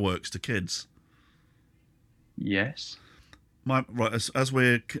and fireworks to kids? Yes. As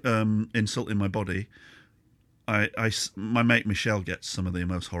we're insulting my body, my mate Michelle gets some of the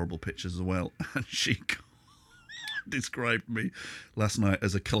most horrible pictures as well, and she described me last night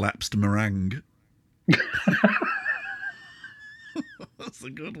as a collapsed meringue. That's a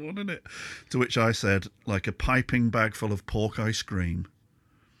good one, isn't it? To which I said, like a piping bag full of pork ice cream.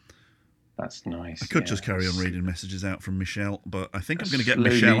 That's nice. I could just carry on reading messages out from Michelle, but I think I'm going to get Slowly.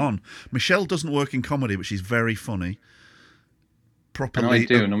 Michelle on. Michelle doesn't work in comedy, but she's very funny. And Properly, I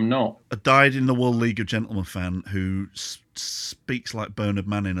do, and I'm not. a dyed-in-the-wool League of Gentlemen fan who speaks like Bernard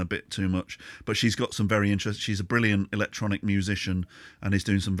Manning a bit too much, but she's got some very interesting. She's a brilliant electronic musician and is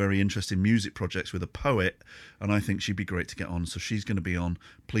doing some very interesting music projects with a poet, and I think she'd be great to get on. So she's going to be on.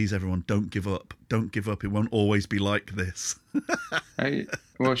 Please, everyone, don't give up. Don't give up. It won't always be like this.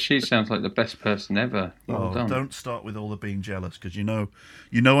 Well, she sounds like the best person ever. Well done. Don't start with all the being jealous, because you know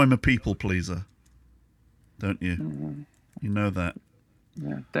I'm a people pleaser, don't you? You know that.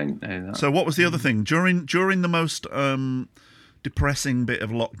 Yeah, don't know that. So what was the other thing during the most depressing bit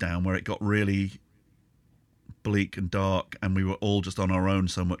of lockdown, where it got really bleak and dark, and we were all just on our own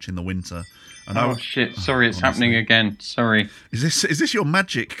so much in the winter? And Oh shit! Sorry, it's happening again. Sorry. Is this your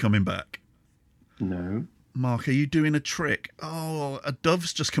magic coming back? No. Mark, are you doing a trick? Oh, a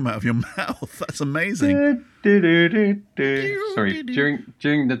dove's just come out of your mouth. That's amazing. Sorry.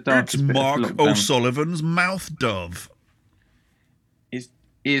 During the darkest It's bit Mark of lockdown, O'Sullivan's mouth dove.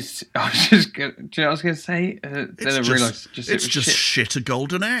 is I was just gonna, do you know what I was going to say? Then I realised It's it was just shit a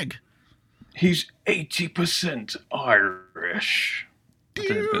golden egg. He's 80% Irish. I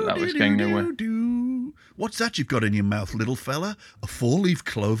don't know, but that was going nowhere. What's that you've got in your mouth, little fella? A four-leaf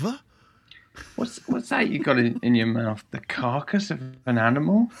clover? What's that you got in your mouth? The carcass of an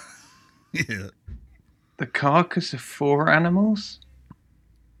animal? Yeah. The carcass of 4 animals?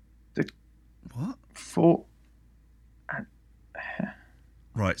 What? 4.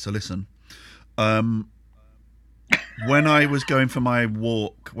 Right, so listen. When I was going for my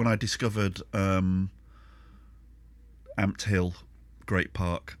walk, when I discovered Amped Hill Great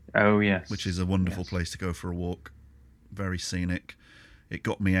Park, Oh yes. which is a wonderful place to go for a walk, very scenic, it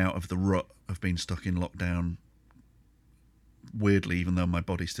got me out of the rut of being stuck in lockdown. Weirdly, even though my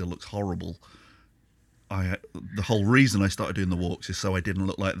body still looks horrible, the whole reason I started doing the walks is so I didn't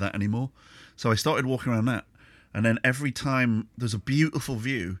look like that anymore. So I started walking around that, And then every time there's a beautiful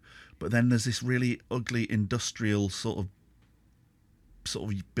view, but then there's this really ugly industrial sort of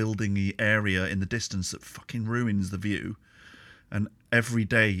buildingy area in the distance that fucking ruins the view. And every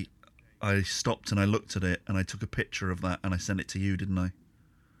day I stopped and I looked at it and I took a picture of that and I sent it to you, didn't I?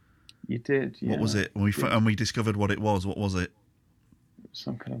 You did, yeah. What was it? And we discovered what it was. What was it?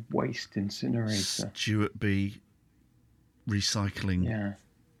 Some kind of waste incinerator. Stuart B. Recycling. Yeah,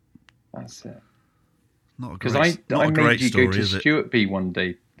 that's it. Not a Because great, not I a made great you story, go to is it? Stuart B one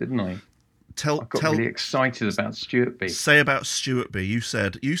day, didn't I? I got really excited about Stuart B. Say about Stuart B. You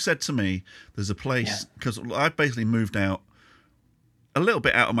said to me, there's a place, because I've basically moved out a little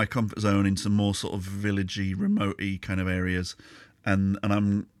bit out of my comfort zone into more sort of villagey, remote-y kind of areas, and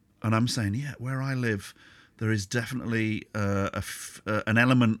I'm saying, yeah, where I live, there is definitely an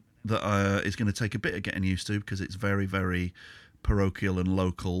element that is going to take a bit of getting used to because it's very, very parochial and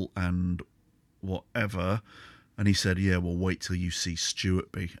local and whatever. And he said, yeah, well, wait till you see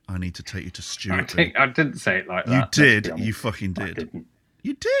Stuart B. I need to take you to Stuart B. I didn't say it like You that. did. You fucking did. I didn't.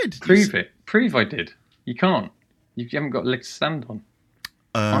 You did. Prove it. Prove I did. You can't. You haven't got a leg to stand on.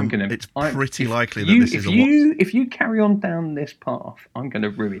 It's pretty likely that this is if you carry on down this path, I'm going to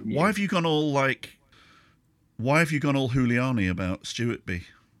ruin you. Why have you gone all Juliani about Stuart B?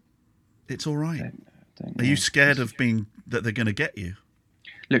 It's all right. Are you scared of that they're going to get you?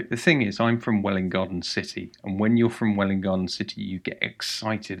 Look, the thing is, I'm from Welwyn Garden City, and when you're from Welwyn Garden City, you get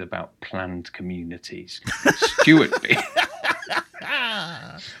excited about planned communities. Stuart B.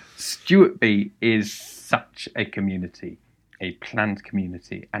 Stuart B is such a community, a planned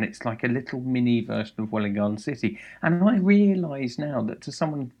community, and it's like a little mini version of Welwyn Garden City. And I realise now that to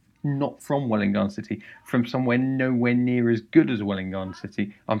someone not from Welwyn Garden City, from somewhere nowhere near as good as Welwyn Garden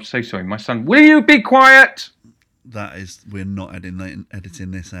City, I'm so sorry, my son, will you be quiet? We're not editing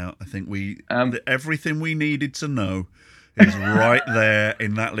this out. I think everything we needed to know is right there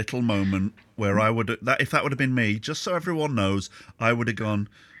in that little moment where if that would have been me, just so everyone knows, I would have gone,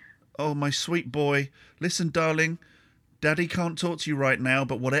 oh, my sweet boy, listen, darling, Daddy can't talk to you right now,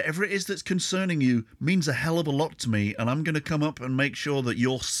 but whatever it is that's concerning you means a hell of a lot to me, and I'm going to come up and make sure that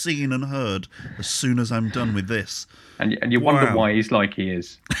you're seen and heard as soon as I'm done with this. And you wonder why he's like he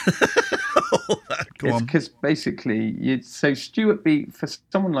is. Go on. Because basically, so Stuart B, for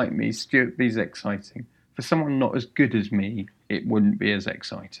someone like me, Stuart B's exciting. For someone not as good as me, it wouldn't be as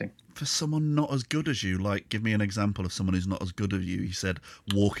exciting. For someone not as good as you, like, give me an example of someone who's not as good as you. He said,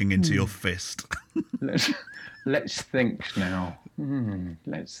 walking into your fist. Let's think now.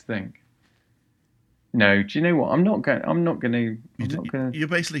 Let's think. No, do you know what? I'm not going to. You're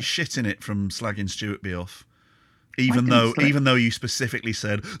basically shitting it from slagging Stuart B off. Even though you specifically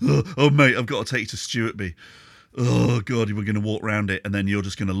said, oh mate, I've got to take you to Stuart B. Oh God, we're going to walk around it, and then you're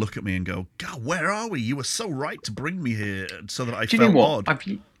just going to look at me and go, God, where are we? You were so right to bring me here, so that I felt odd. Do you know what?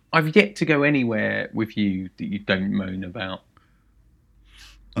 I've yet to go anywhere with you that you don't moan about.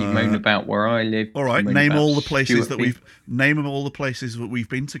 You moan about where I live. All right, name all the places that we've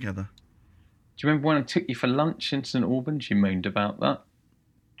been together. Do you remember when I took you for lunch in St Albans? You moaned about that.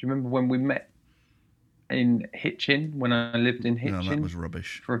 Do you remember when we met in Hitchin, when I lived in Hitchin? No, that was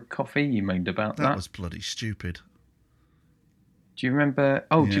rubbish. For a coffee, you moaned about that. That was bloody stupid. Do you remember?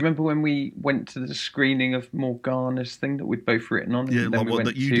 Oh, yeah. Do you remember when we went to the screening of Morgana's thing that we'd both written on? Yeah,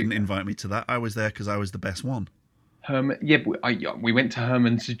 that you didn't invite me to that. I was there because I was the best one. Herman, we went to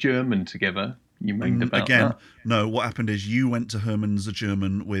Herman's German together. You moaned about that. No, what happened is you went to Herman's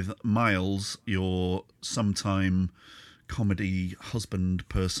German with Miles, your sometime comedy husband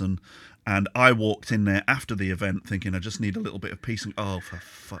person, and I walked in there after the event thinking I just need a little bit of peace. And oh, for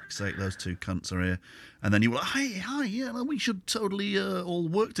fuck's sake, those two cunts are here. And then you were like, hey, hi, yeah, we should totally all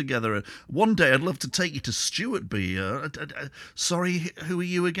work together. One day I'd love to take you to Stuart B. Sorry, who are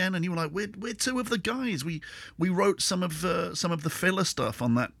you again? And you were like, we're two of the guys. We wrote some of the filler stuff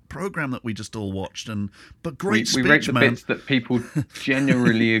on that program that we just all watched. But great speech, we wrote the man. Bits that people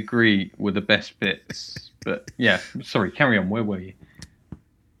generally agree were the best bits. But yeah, sorry, carry on. Where were you?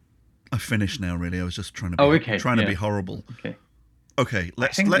 I finished now. Really, I was just trying to be horrible. Okay.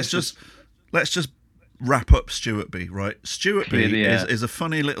 Let's just wrap up Stuart B. Right, Stuart B is a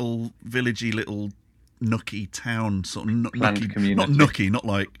funny little villagey little nookie town, sort of nookie community. Not nookie, not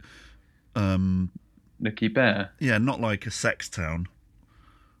like Nookie Bear. Yeah, not like a sex town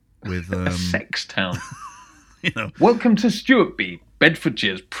with a sex town. You know, welcome to Stuart B,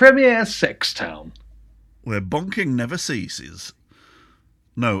 Bedfordshire's premier sex town, where bonking never ceases.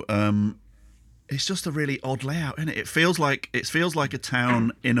 No, It's just a really odd layout, isn't it? It feels like a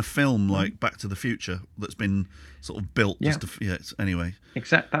town in a film like Back to the Future that's been sort of built. Yeah. Anyway.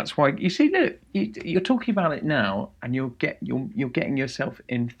 Exactly. That's why you see. Look, you're talking about it now, and you're getting yourself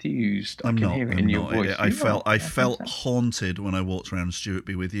enthused. I can hear it in your voice. I felt haunted when I walked around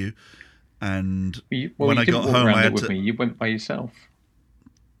Stuartby with you, and when I got home, I had to. You went by yourself.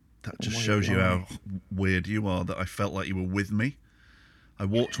 That just shows you how weird you are. That I felt like you were with me. I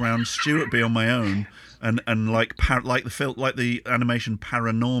walked around Stuartby on my own, and like the animation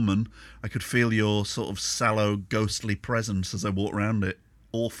Paranorman, I could feel your sort of sallow, ghostly presence as I walked around it.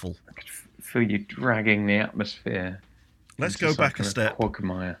 Awful. I could feel you dragging the atmosphere. Let's go back a step.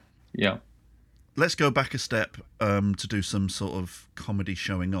 Quagmire. Yeah. Let's go back a step to do some sort of comedy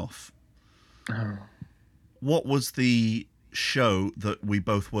showing off. Oh. What was the show that we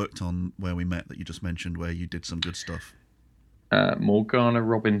both worked on where we met that you just mentioned, where you did some good stuff? Morgana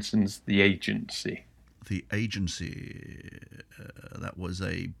Robinson's The Agency. The Agency. That was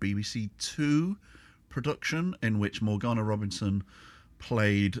a BBC Two production in which Morgana Robinson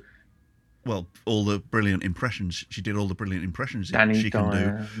played, well, all the brilliant impressions. She did all the brilliant impressions Danny she can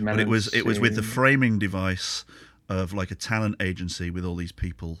do. But it was with the framing device of like a talent agency with all these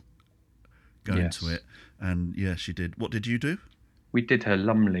people going to it. And yeah, she did. What did you do? We did her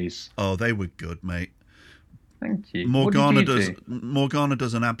Lumleys. Oh, they were good, mate. Thank you. Morgana Morgana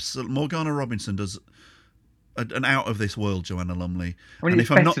Robinson does an out of this world Joanna Lumley. I mean, it's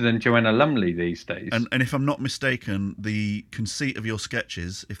better than Joanna Lumley these days. And if I'm not mistaken, the conceit of your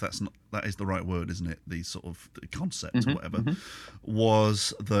sketches, if that is the right word, isn't it? The sort of the concept or whatever,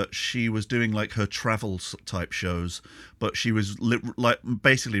 was that she was doing like her travel type shows, but she was like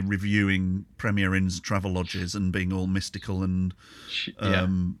basically reviewing Premier Inn's travel lodges and being all mystical and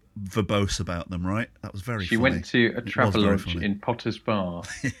verbose about them, right? That was very funny. She went to a travel lodge in Potter's Bar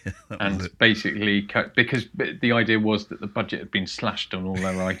and basically because the idea was that the budget had been slashed on all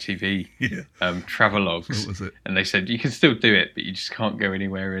their ITV travelogues. What was it? And they said you can still do it, but you just can't go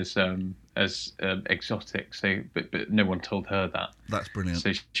anywhere as exotic. So, but no one told her that. That's brilliant.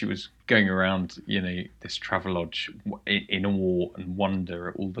 So she was going around, this travel lodge in awe and wonder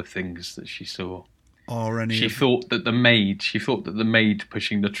at all the things that she saw. She thought that the maid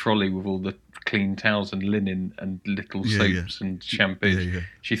pushing the trolley with all the clean towels and linen and little soaps and shampoos.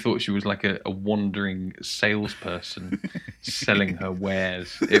 She thought she was like a wandering salesperson selling her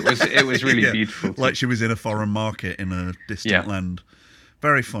wares. It was really beautiful. Like she was in a foreign market in a distant land.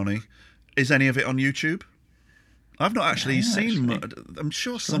 Very funny. Is any of it on YouTube? I've not actually seen. I'm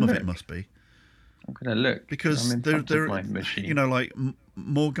sure some of it must be. I'm gonna look because my machine. Like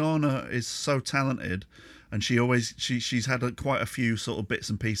Morgana is so talented, and she's had quite a few sort of bits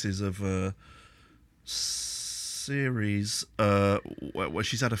and pieces of series where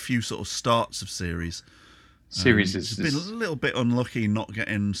she's had a few sort of starts of series. She's been a little bit unlucky not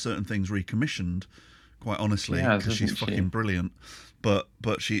getting certain things recommissioned, quite honestly, because she's fucking brilliant. But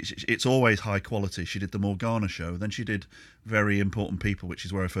it's always high quality. She did the Morgana show, then she did Very Important People, which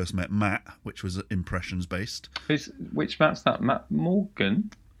is where I first met Matt, which was impressions based. Which Matt's that? Matt Morgan?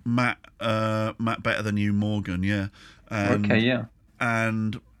 Matt Better Than You Morgan, yeah.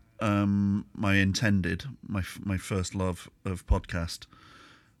 And my intended, my first love of podcast,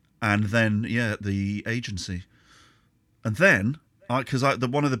 and then the agency, and then. Because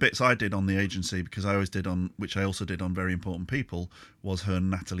one of the bits I did on the agency, because I always did which I also did on Very Important People, was her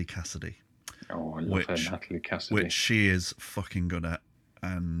Natalie Cassidy. Oh, I love her Natalie Cassidy. Which she is fucking good at.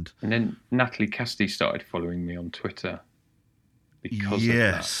 And then Natalie Cassidy started following me on Twitter because of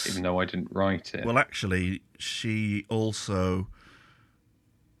that, even though I didn't write it. Well, actually, she also,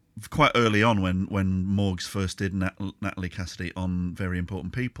 quite early on when Morgs first did Natalie Cassidy on Very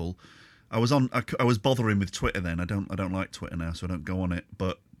Important People, I was bothering with Twitter then. I don't like Twitter now, so I don't go on it.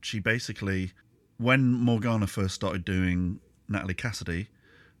 But she basically, when Morgana first started doing Natalie Cassidy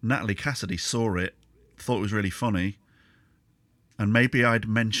saw it, thought it was really funny, and maybe I'd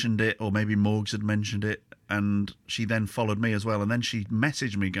mentioned it, or maybe Morgs had mentioned it, and she then followed me as well. And then she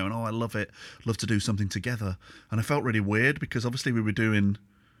messaged me going, "Oh, I love it, love to do something together." And I felt really weird because obviously we were doing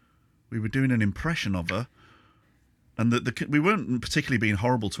an impression of her. And we weren't particularly being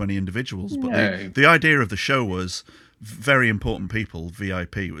horrible to any individuals, but the idea of the show was Very Important People,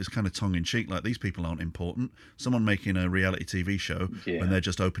 VIP. It was kind of tongue-in-cheek, like these people aren't important. Someone making a reality TV show when they're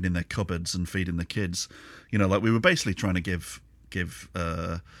just opening their cupboards and feeding the kids. Like we were basically trying to give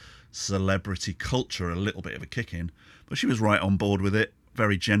celebrity culture a little bit of a kick in. But she was right on board with it,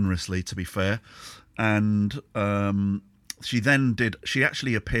 very generously, to be fair. And she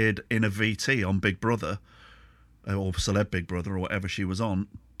actually appeared in a VT on Big Brother, or Celeb Big Brother, or whatever she was on,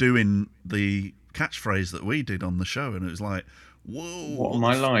 doing the catchphrase that we did on the show, and it was like, "Whoa, What am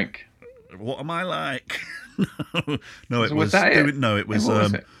I like? What am I like?" no, it Was was that it? no, it was What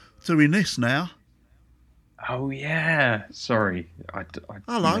was it? doing this now. Oh yeah. Sorry, I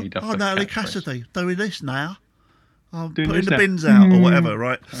Hello, made up I'm a Natalie catchphrase. Cassidy. Doing this now. I'm Doing putting this the now. bins out or whatever,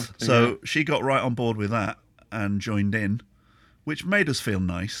 right? Okay, So yeah. she got right on board with that and joined in, which made us feel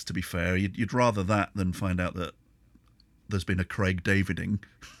nice. To be fair, you'd rather that than find out that there's been a Craig Daviding,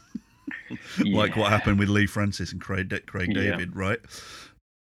 like what happened with Lee Francis and Craig Yeah. David, right?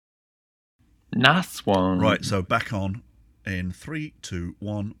 Nice one. Right. So back on in 3, 2,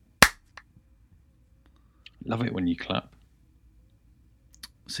 1. Love it when you clap.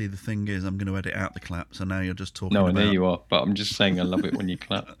 See, the thing is, I'm going to edit out the clap. So now you're just talking. No, I about... know you are, but I'm just saying I love it when you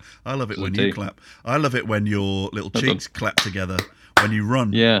clap. I love it when I you do. clap. I love it when your little Hold on. cheeks clap together when you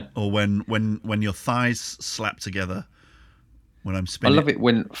run. Yeah. Or when your thighs slap together when I'm I spinning. love it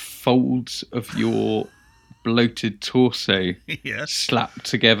when folds of your bloated torso Yeah. slap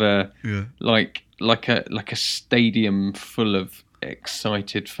together Yeah. like a stadium full of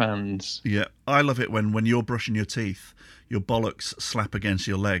excited fans. Yeah. I love it when you're brushing your teeth, your bollocks slap against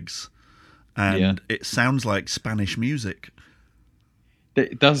your legs, and Yeah. it sounds like Spanish music.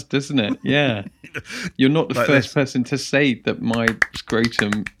 It does, doesn't it? Yeah. You're not the Like first this. person to say that my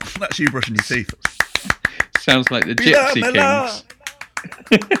scrotum That's you brushing your teeth. sounds like the Gypsy Kings.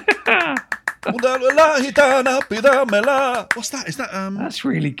 What's that? Is that That's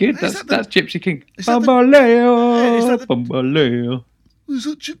really good. Is That's Gypsy King. is that the- Bambaleo, is that the- bambaleo. is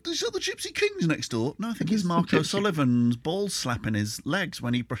that the Gypsy Kings next door? No, I think it's is the Marco Gypsy- Sullivan's balls slapping his legs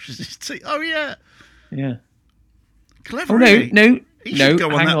when he brushes his teeth. Oh yeah, Yeah. clever. Oh no, isn't he? no, He no. should go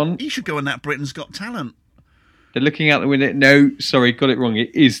Hang that, on. He should go on that Britain's Got Talent. They're looking out the window. No, sorry, got it wrong.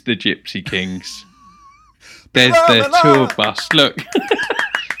 It is the Gypsy Kings. There's their tour bus. Look,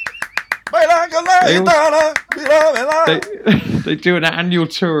 they do an annual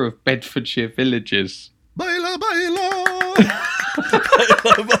tour of Bedfordshire villages. Baila, baila.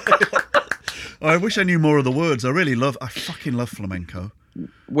 Baila, baila. I wish I knew more of the words. I fucking love flamenco.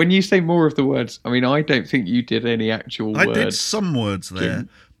 When you say more of the words, I mean, I don't think you did any actual I words. did some words there.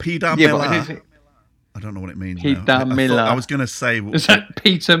 Pida Yeah, but I Mela. don't think... I don't know what it means. Pida now. I thought Mela. I was going to say Is that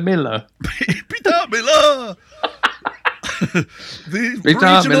Peter Miller? Pida Mela. The Peter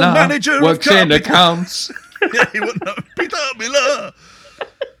regional Miller manager works of in Carpet- accounts. Yeah, he wouldn't know. Peter Miller.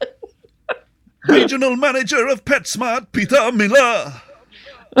 Regional manager of PetSmart, Peter Miller.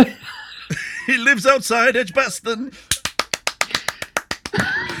 He lives outside Edgbaston.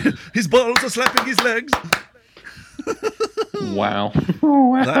 His balls are slapping his legs. Wow.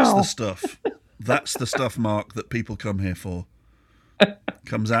 Wow. That's the stuff. That's the stuff, Mark, that people come here for.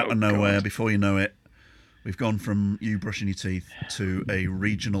 Comes out of nowhere. God. Before you know it, we've gone from you brushing your teeth to a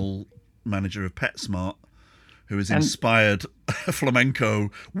regional manager of PetSmart who has inspired a flamenco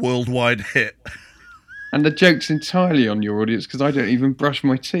worldwide hit. And the joke's entirely on your audience because I don't even brush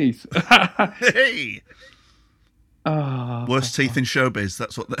my teeth. Hey! Ah, Worst teeth in showbiz.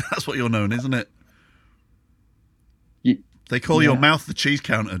 That's what you're known, isn't it? you- They call your Yeah. mouth the cheese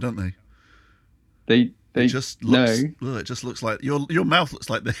counter, don't they? they It just looks. no. It just looks like your mouth looks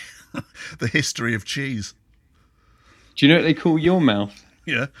like the the history of cheese. Do you know what they call your mouth?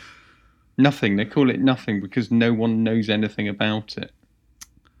 Yeah. Nothing. They call it nothing because no one knows anything about it.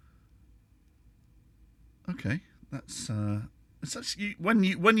 Okay, that's when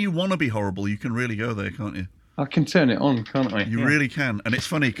you want to be horrible, you can really go there, can't you? I can turn it on, can't I? You Yeah. really can, and it's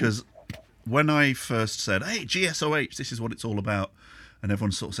funny because when I first said, "Hey, GSOH, this is what it's all about," and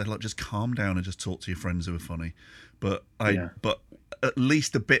everyone sort of said, "Look, just calm down and just talk to your friends who are funny," but but at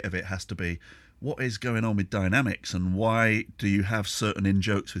least a bit of it has to be what is going on with dynamics and why do you have certain in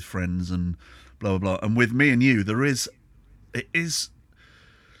jokes with friends and blah blah blah. And with me and you,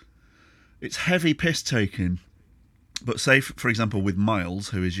 it's heavy piss taking. But say, for example, with Miles,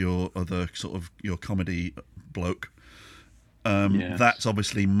 who is your other sort of your comedy bloke, Yes. that's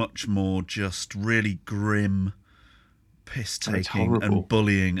obviously much more just really grim piss taking horrible. and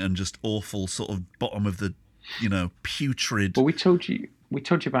bullying and just awful sort of bottom of the, putrid. Well, we told you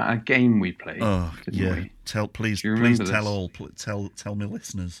about our game we played. Oh didn't yeah, we? please Do you remember tell this? all, tell me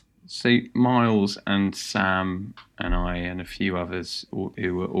listeners. So Miles and Sam and I and a few others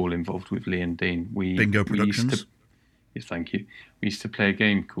who were all involved with Lee and Dean. Bingo Productions. Yes, thank you. We used to play a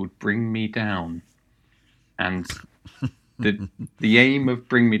game called Bring Me Down, and the aim of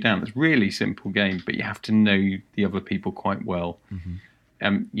Bring Me Down is a really simple game, but you have to know the other people quite well.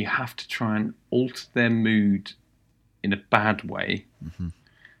 Mm-hmm. You have to try and alter their mood in a bad way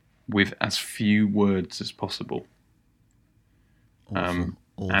with as few words as possible.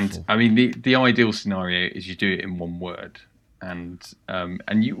 Awful. And I mean, the ideal scenario is you do it in one word, and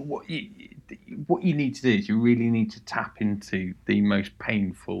what you need to do is you really need to tap into the most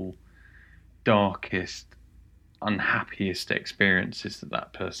painful, darkest, unhappiest experiences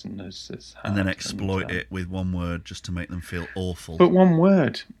that person has had, and then exploit it with one word just to make them feel awful. But one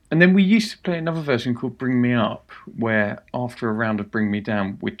word. And then we used to play another version called Bring Me Up, where after a round of Bring Me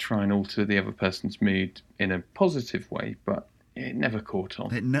Down, we'd try and alter the other person's mood in a positive way, but it never caught on.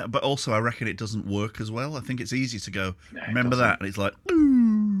 But also, I reckon it doesn't work as well. I think it's easy to go, No, remember that? And it's like, I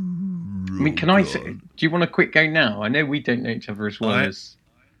mean, can I say, do you want a quick go now? I know we don't know each other as well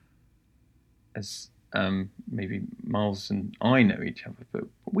as maybe Miles and I know each other, but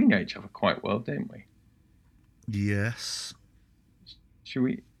we know each other quite well, don't we? Yes. Should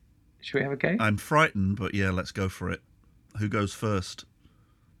we have a go? I'm frightened, but yeah, let's go for it. Who goes first?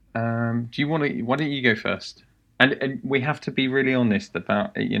 Do you want to? Why don't you go first? And we have to be really honest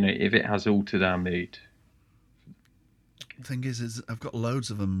about, if it has altered our mood. The thing is I've got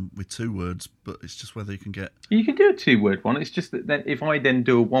loads of them with 2 words, but it's just whether you can get... You can do a 2-word one. It's just that then if I then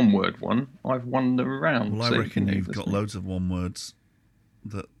do a 1-word one, I've won the round. Well, I reckon you've got loads of 1 words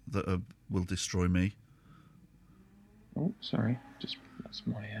that will destroy me. Oh, sorry. That's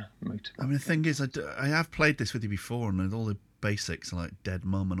my motor. I mean, the thing is, I have played this with you before, and all the basics like dead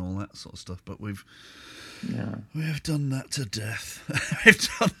mum and all that sort of stuff, but we have done that to death. We've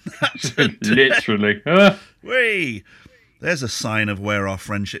done that to death. Literally. There's a sign of where our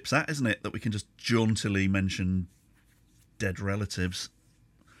friendship's at, isn't it? That we can just jauntily mention dead relatives.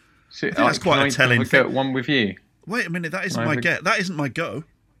 So, that's quite a telling thing. One with you. Wait a minute, that isn't my get. That isn't my go.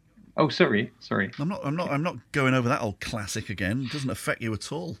 Oh, sorry. I'm not going over that old classic again. It doesn't affect you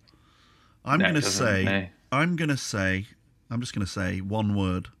at all. I'm just going to say 1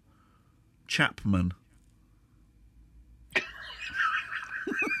 word. Chapman.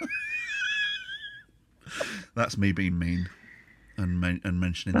 That's me being mean and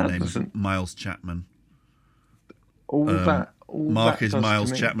mentioning the name of Miles Chapman. Mark is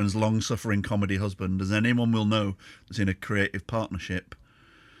Miles Chapman's long-suffering comedy husband, as anyone will know that's in a creative partnership.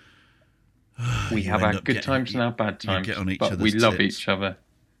 We have our good times and our bad times, but we love each other.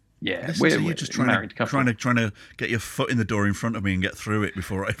 Yeah, we're just a married couple. trying to get your foot in the door in front of me and get through it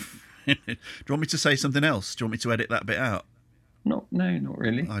before I... Do you want me to say something else? Do you want me to edit that bit out? No, not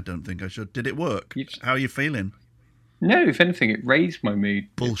really. I don't think I should. Did it work? How are you feeling? No, if anything, it raised my mood.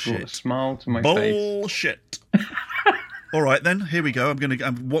 Bullshit. It brought a smile to my face. Bullshit. All right, then. Here we go.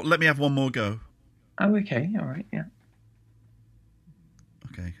 Let me have one more go. Oh, okay. All right, yeah.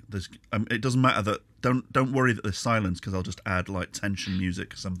 Okay. It doesn't matter that... Don't worry that there's silence, because I'll just add, like, tension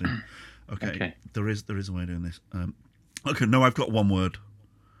music or something. Okay. There is a way of doing this. Okay, no, I've got 1 word.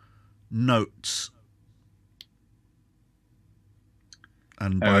 Notes.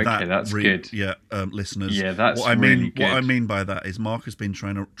 And by that's good. Yeah, listeners. Yeah, that's really good. What I mean by that is Mark has been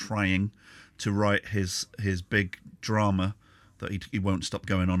trying to write his big drama that he won't stop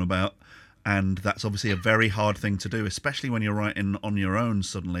going on about, and that's obviously a very hard thing to do, especially when you're writing on your own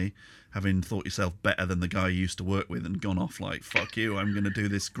suddenly, having thought yourself better than the guy you used to work with and gone off like, fuck you, I'm going to do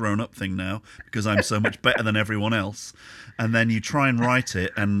this grown-up thing now because I'm so much better than everyone else. And then you try and write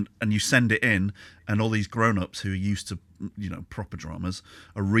it and you send it in, and all these grown-ups who are used to, proper dramas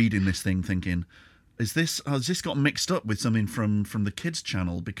are reading this thing thinking, has this got mixed up with something from the kids'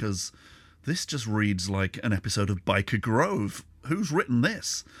 channel? Because this just reads like an episode of Biker Grove. Who's written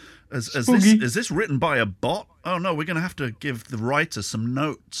this? Is this written by a bot? Oh no, we're going to have to give the writer some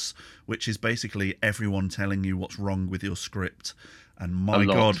notes, which is basically everyone telling you what's wrong with your script. And my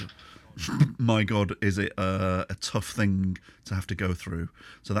God, is it a tough thing to have to go through.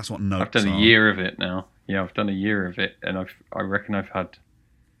 So that's what notes are. I've done a year of it now. Yeah, I've done a year of it, and I reckon I've had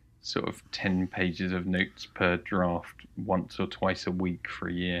sort of 10 pages of notes per draft once or twice a week for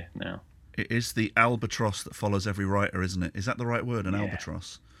a year now. It is the albatross that follows every writer, isn't it? Is that the right word,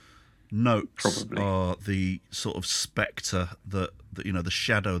 albatross? Notes are the sort of spectre that the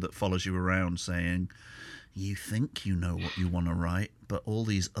shadow that follows you around saying, you think you know what you want to write, but all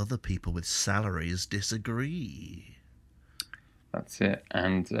these other people with salaries disagree. That's it.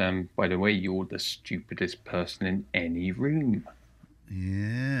 And by the way, you're the stupidest person in any room.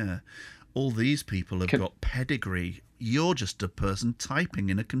 Yeah. All these people have got pedigree. You're just a person typing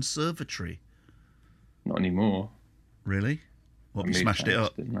in a conservatory. Not anymore. Really? What, you smashed it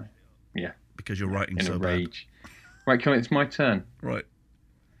up? Didn't I? Yeah. Because you're writing in so a bad. Rage. Right, come on, it's my turn. Right.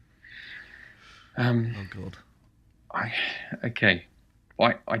 Oh God. I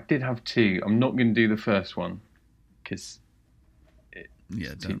did have 2. I'm not going to do the first one because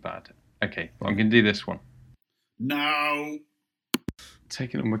it's too bad. Okay, well, I'm going to do this one. No.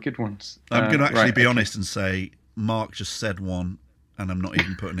 taking all my good ones. I'm going to actually right, be okay. honest and say Mark just said one, and I'm not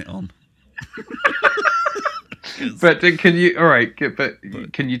even putting it on. But can you? All right, but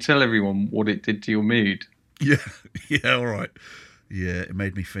can you tell everyone what it did to your mood? Yeah, all right. Yeah, it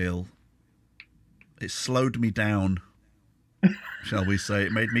made me feel. It slowed me down, shall we say?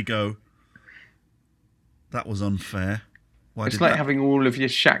 It made me go. That was unfair. Why It's did like that, having all of your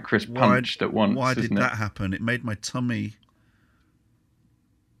chakras punched at once. Why did isn't that it? happen? It made my tummy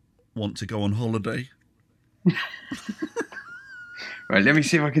want to go on holiday. Right, let me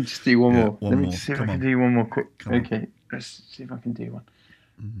see if I can just do one Yeah, more. one Let me more. just see if Come I can on. do one more quick. Come on. Okay, let's see if I can do one.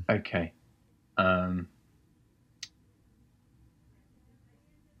 Okay.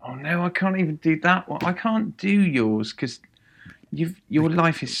 Oh no, I can't even do that one. I can't do yours because your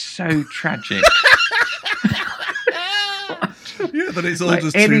life is so tragic. Yeah, but it's all Like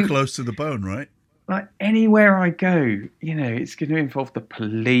just any- too close to the bone, right? Like anywhere I go, it's going to involve the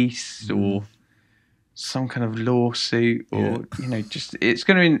police or some kind of lawsuit or just it's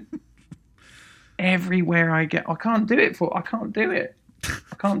going to everywhere I get. I can't do it. I can't do it.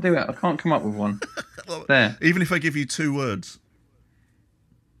 I can't do it. I can't come up with one. There. Even if I give you 2 words.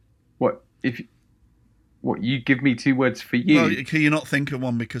 What you give me 2 words for you? Well, can you not think of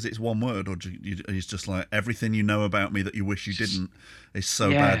one because it's one word, or it's just like everything you know about me that you wish you didn't is so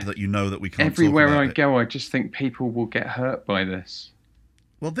Yeah. bad that you know that we can't Everywhere talk about I it? go, I just think people will get hurt by this.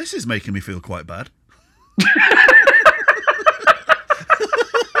 Well, this is making me feel quite bad.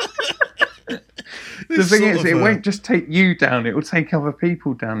 The thing is, it won't just take you down; it will take other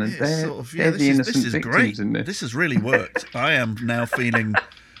people down, and they're the innocent victims great. in this. This has really worked. I'm now feeling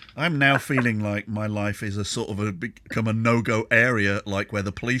like my life is a sort of become a no-go area, like where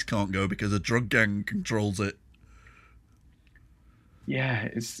the police can't go because a drug gang controls it. Yeah,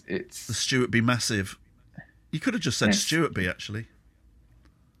 The it's. Stuart B massive. You could have just said Yes. Stuart B actually.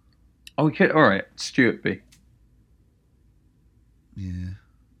 Oh, okay, all right, Stuart B. Yeah,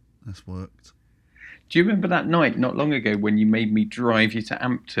 that's worked. Do you remember that night not long ago when you made me drive you to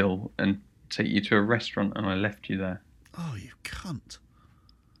Amptill and take you to a restaurant, and I left you there? Oh, you cunt!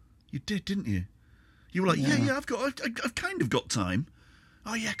 You did, didn't you? You were like, yeah, I've kind of got time.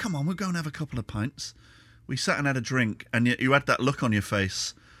 Oh yeah, come on, we'll go and have a couple of pints. We sat and had a drink, and you had that look on your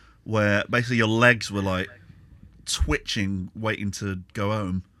face where basically your legs were like twitching, waiting to go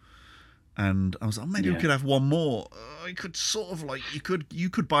home. And I was like, maybe we could have one more. I could sort of like you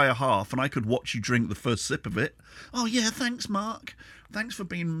could buy a half, and I could watch you drink the first sip of it. Oh yeah, thanks, Mark. Thanks for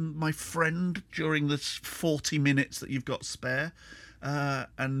being my friend during this 40 minutes that you've got spare.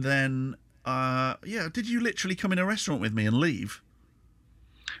 And then, did you literally come in a restaurant with me and leave?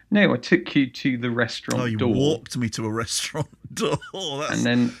 No, I took you to the restaurant Oh, you door. walked me to a restaurant door. And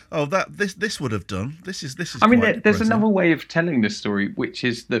then, this would have done. This is. I mean, quite there's depressing. another way of telling this story, which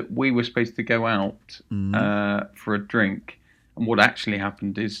is that we were supposed to go out for a drink, and what actually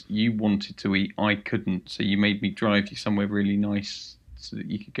happened is you wanted to eat, I couldn't, so you made me drive you somewhere really nice so that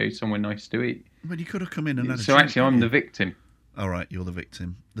you could go somewhere nice to eat. But you could have come in and had a So drink, actually, I'm couldn't the you? victim. All right, you're the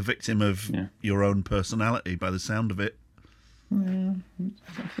victim of your own personality, by the sound of it. I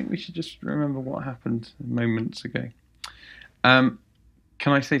think we should just remember what happened moments ago. Can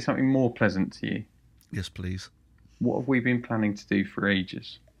I say something more pleasant to you? Yes, please. What have we been planning to do for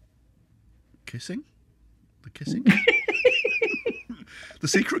ages? Kissing? The kissing? The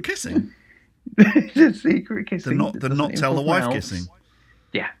secret kissing? The secret The kissing. not that doesn't tell the involve wife mouths. kissing.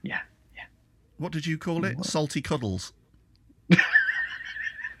 Yeah. What did you call it? Salty cuddles.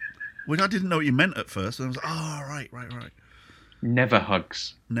 Which I didn't know what you meant at first. And I was like, oh, right. Never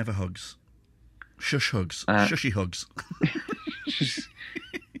hugs. Never hugs. Shush hugs. Shushy hugs.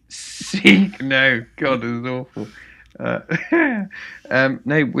 No, God, it was awful.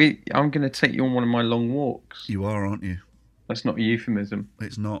 No, I'm going to take you on one of my long walks. You are, aren't you? That's not a euphemism.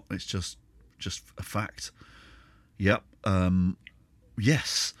 It's not. It's just a fact. Yep.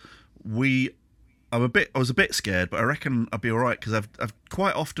 Yes. I was a bit scared, but I reckon I'll be all right because I've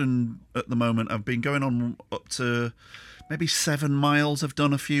quite often at the moment I've been going on up to maybe 7 miles. I've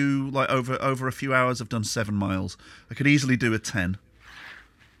done a few over a few hours. I've done 7 miles. I could easily do a 10.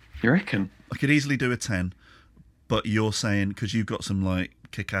 You reckon? I could easily do a 10, but you're saying because you've got some like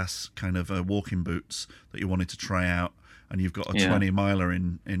kick-ass kind of walking boots that you wanted to try out, and you've got a 20 miler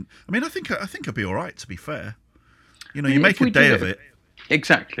in. I mean, I think I'd be all right. To be fair, you make a day of it.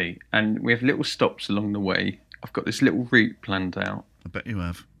 Exactly, and we have little stops along the way. I've got this little route planned out. I bet you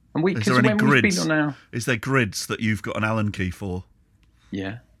have. And Is there any when grids? we've been on our... Is there grids that you've got an Allen key for?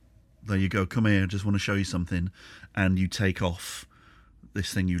 Yeah. There you go. Come here. I just want to show you something. And you take off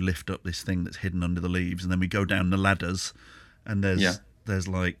this thing. You lift up this thing that's hidden under the leaves, and then we go down the ladders. And there's there's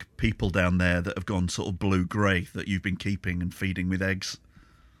like people down there that have gone sort of blue-grey that you've been keeping and feeding with eggs.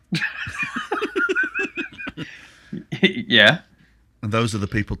 Yeah. And those are the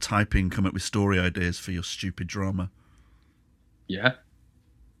people typing, come up with story ideas for your stupid drama. Yeah.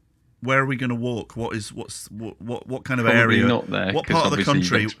 Where are we going to walk? What kind of Probably area? not there. What part of the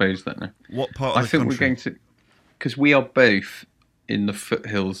obviously you've country? exposed that now. What part of I the think country? we're going to, because we are both in the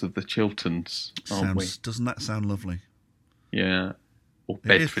foothills of the Chilterns, aren't we? Doesn't that sound lovely? Yeah. Or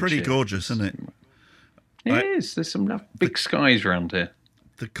It is pretty Bedfordshire. gorgeous, isn't it? It is. There's some big skies around here.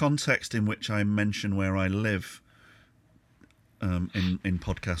 The context in which I mention where I live in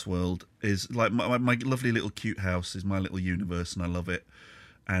podcast world is like my lovely little cute house is my little universe, and I love it.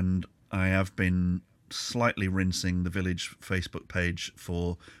 And I have been slightly rinsing the village Facebook page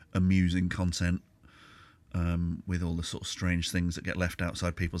for amusing content with all the sort of strange things that get left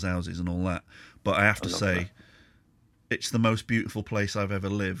outside people's houses and all that. But I have to say, it's the most beautiful place I've ever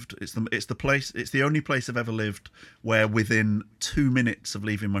lived. It's the only place I've ever lived where within 2 minutes of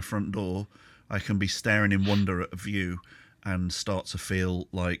leaving my front door, I can be staring in wonder at a view and start to feel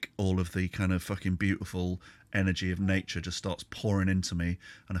like all of the kind of fucking beautiful energy of nature just starts pouring into me,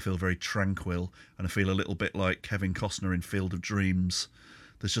 and I feel very tranquil, and I feel a little bit like Kevin Costner in Field of Dreams.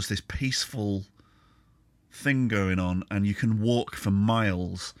 There's just this peaceful thing going on, and you can walk for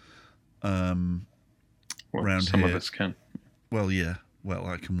miles around Some here. of us can. Well, yeah. Well,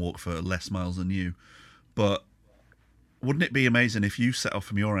 I can walk for less miles than you. But wouldn't it be amazing if you set off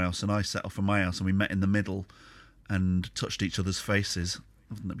from your house and I set off from my house and we met in the middle and touched each other's faces?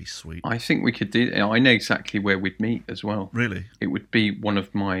 Wouldn't that be sweet? I think we could do. I know exactly where we'd meet as well. Really? It would be one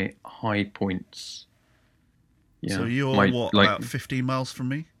of my high points. Yeah. So you're, about 15 miles from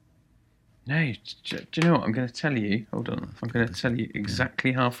me? No, do you know what? I'm going to tell you. Hold on. I'm going to tell you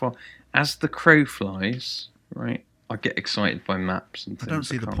exactly how far. As the crow flies, right? I get excited by maps and I things. don't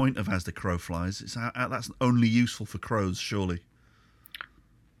see the point of as the crow flies. It's that's only useful for crows, surely.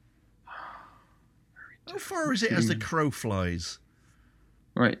 How far is it as the crow flies?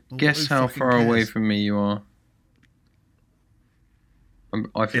 Right. Well, Guess who how fucking far away cares? from me you are.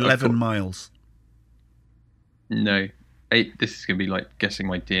 11 miles. No. 8. This is going to be like guessing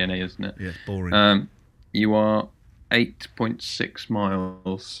my DNA, isn't it? Yeah, it's boring. You are 8.6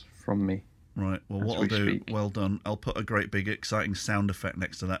 miles from me. Right, well, as what I'll we do, speak. well done, I'll put a great big exciting sound effect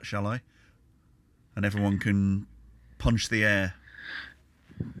next to that, shall I? And everyone can punch the air.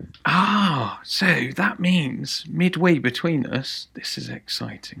 Ah, so that means midway between us, this is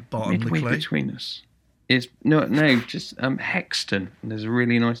exciting. Barton le Midway Clay? between us is, just Hexton. And there's a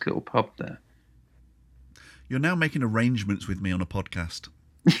really nice little pub there. You're now making arrangements with me on a podcast.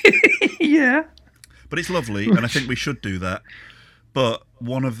 Yeah. But it's lovely, and I think we should do that. But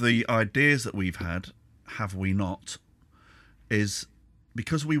one of the ideas that we've had, have we not, is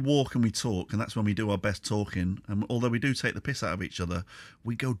because we walk and we talk, and that's when we do our best talking, and although we do take the piss out of each other,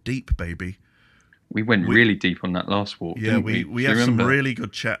 we go deep, baby. We went really deep on that last walk. Yeah, didn't we Do you have some remember? really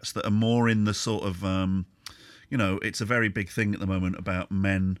good chats that are more in the sort of, it's a very big thing at the moment about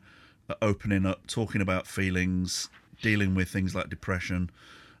men opening up, talking about feelings, dealing with things like depression,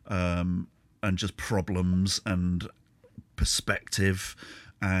 and just problems and perspective,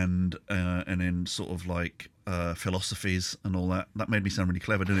 and in sort of like philosophies and all that. That made me sound really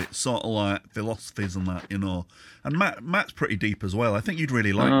clever, didn't it? Sort of like philosophies and that, And Matt's pretty deep as well. I think you'd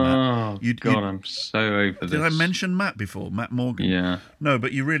really like Matt. God, I'm so over this. Did I mention Matt before? Matt Morgan. Yeah. No,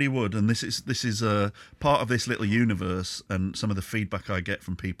 but you really would, and this is a part of this little universe. And some of the feedback I get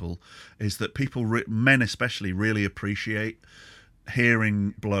from people is that people, men especially, really appreciate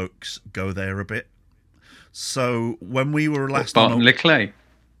hearing blokes go there a bit. So when we were last Barton le Clay.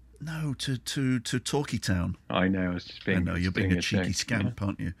 no, to Torquay Town. I know. I was just being. I know you're being doing a cheeky joke, scamp, yeah.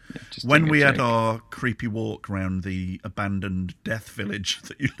 aren't you? Yeah, just When doing a we had joke. our creepy walk round the abandoned death village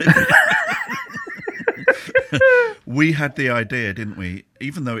that you live in, we had the idea, didn't we?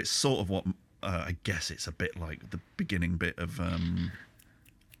 Even though it's sort of what I guess it's a bit like the beginning bit of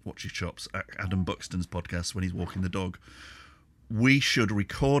Watch Your Chops, Adam Buxton's podcast when he's walking the dog. We should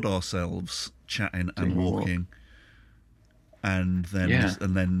record ourselves chatting and walking, and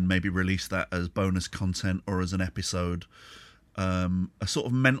then maybe release that as bonus content or as an episode, a sort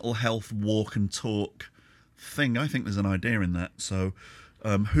of mental health walk and talk thing. I think there's an idea in that. So,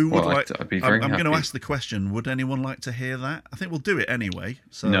 who would like? I'd be very I'm going to happy. ask the question: would anyone like to hear that? I think we'll do it anyway.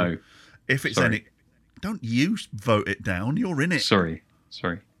 So, No. if it's Sorry. any, don't you vote it down. You're in it. Sorry.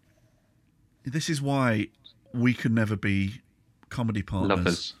 This is why we could never be comedy partners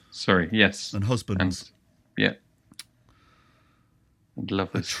Lovers. Sorry. Yes. and husbands. Yeah. And I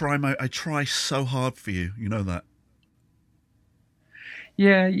lovers. try so hard for you. You know that.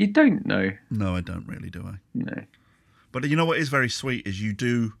 Yeah, you don't know. No, I don't really, do I? No. But you know what is very sweet is you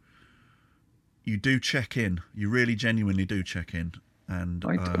do check in. You really genuinely do check in. And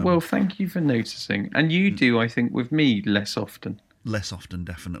Well, thank you for noticing. And you do, I think, with me less often. less often,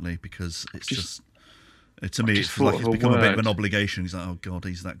 definitely, because it's Just- to me, just it's thought like of it's a become a bit of word. an obligation. He's like, oh God,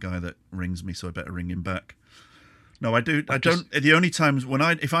 he's that guy that rings me, so I better ring him back. No, I do. I don't. The only times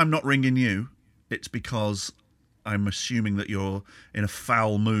if I'm not ringing you, it's because I'm assuming that you're in a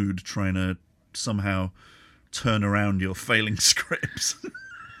foul mood, trying to somehow turn around your failing scripts.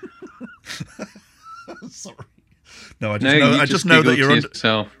 Sorry. No, I just know that you're under.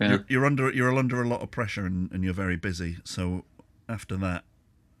 yourself, yeah. You're under a lot of pressure and you're very busy. So after that,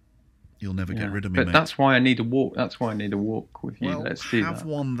 you'll never get rid of me, But mate. that's why I need a walk. That's why I need a walk with you. Well, Let's do have that.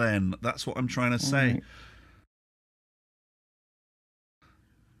 one then. That's what I'm trying to say.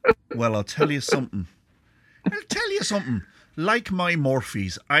 Right. Well, I'll tell you something. Like my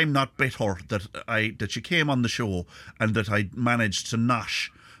Morphees, I'm not bitter that you came on the show and that I managed to not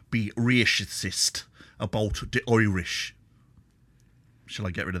be racist about the Irish. Shall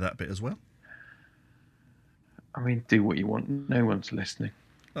I get rid of that bit as well? I mean, do what you want. No one's listening.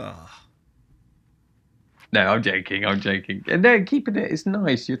 Ah, No, I'm joking. No, keeping it. It's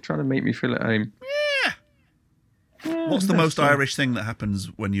nice. You're trying to make me feel at home. yeah. Yeah, What's the that's most fine. Irish thing that happens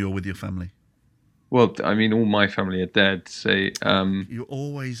when you're with your family? Well, I mean, all my family are dead. So, You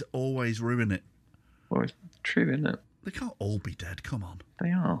always ruin it. well, it's true, isn't it? They can't all be dead. Come on.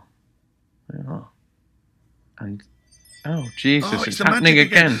 They are. And oh, Jesus, Oh, it's the happening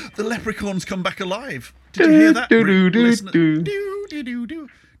magic again. The leprechauns come back alive. Did you hear that? Listener? Do. Do.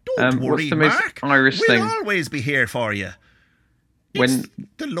 Don't worry, What's the most Mark. Irish we'll thing? always be here for you. When It's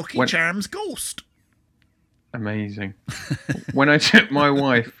the Lucky Charms ghost. Amazing. When I took my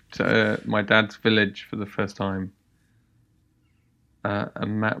wife to my dad's village for the first time,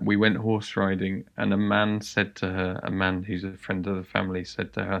 we went horse riding, and a man who's a friend of the family,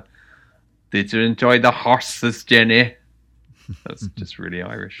 said to her, "Did you enjoy the horses, Jenny?" That's just really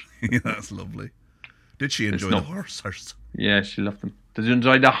Irish. Yeah, that's lovely. Did she enjoy the not- horses? Yeah, she loved them. Did you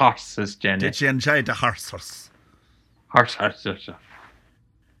enjoy the horses, Jenny? Did she enjoy the horses? Horses.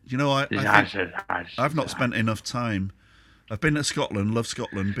 You know, I've not spent enough time. I've been to Scotland, love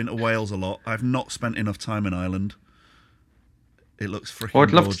Scotland, been to Wales a lot. I've not spent enough time in Ireland. It looks freaking Well,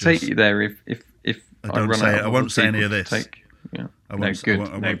 I'd love gorgeous. to take you there if I I don't run say out it. of I won't other say any people of to this. take. Yeah. I No, won't, good. I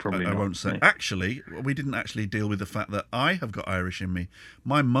won't, No, probably I not. won't say. No. Actually, we didn't actually deal with the fact that I have got Irish in me.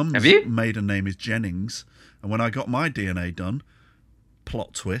 My mum's Have you? maiden name is Jennings, and when I got my DNA done,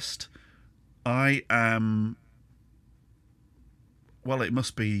 plot twist, I am. Well, it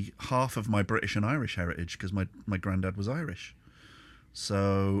must be half of my British and Irish heritage because my granddad was Irish.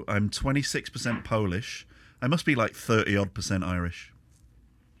 So I'm 26% Polish. I must be like 30-odd% Irish.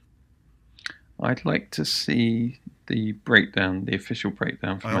 I'd like to see the breakdown, the official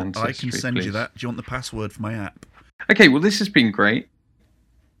breakdown from Ancestry. I can send you please. that. Do you want the password for my app? Okay, well, this has been great.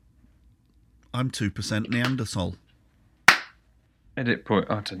 I'm 2% Neanderthal. Edit point.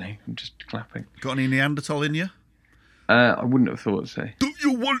 I don't know. I'm just clapping. Got any Neanderthal in you? I wouldn't have thought so. Do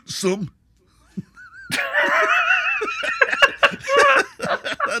you want some?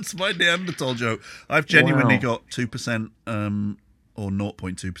 That's my Neanderthal joke. I've genuinely Wow. got 2% or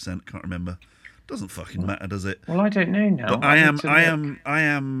 0.2%. Can't remember. Doesn't fucking matter, does it? Well, I don't know now. But I need am to look. I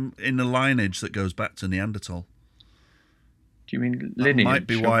am in a lineage that goes back to Neanderthal. Do you mean That lineage? might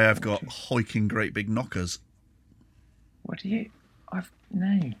be or- why I've got hoiking great big knockers. What do you?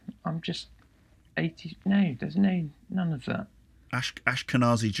 No. I'm just 80. No, there's none of that.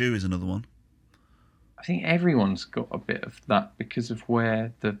 Ashkenazi Jew is another one. I think everyone's got a bit of that because of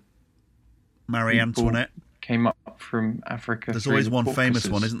where the Marie people Antoinette. came up from Africa. There's through always the one famous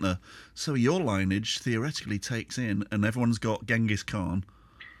Caucasus. one, isn't there? So your lineage theoretically takes in, and everyone's got Genghis Khan.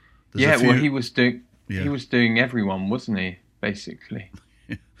 There's Yeah, a few- well, he was doing. Yeah. He was doing everyone, wasn't he? Basically.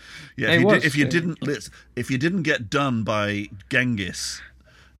 Yeah, It was, if you didn't get done by Genghis,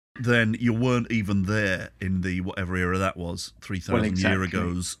 then you weren't even there in the whatever era that was, 3,000 years exactly.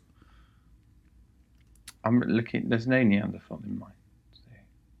 ago's. I'm looking. There's no Neanderthal in mine.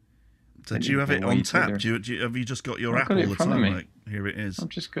 So Don't do you have even it know on why tap? you Have you just got your I've app got it all in the front of time? me. Like, here it is. I've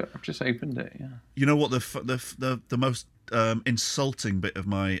just opened it. Yeah. You know what the most insulting bit of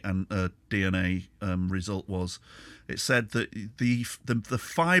my DNA result was? It said that the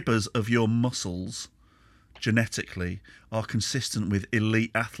fibers of your muscles genetically are consistent with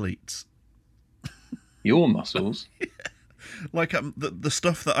elite athletes. Your muscles. Like the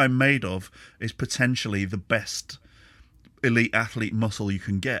stuff that I'm made of is potentially the best elite athlete muscle you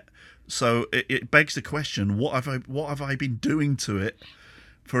can get. So it begs the question: what have I been doing to it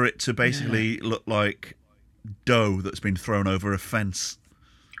for it to basically look like dough that's been thrown over a fence.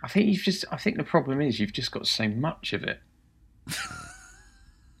 I think the problem is you've just got so much of it.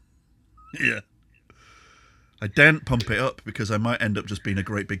 Yeah. I daren't pump it up because I might end up just being a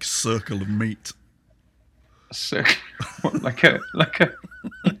great big circle of meat. So, what, like a Like a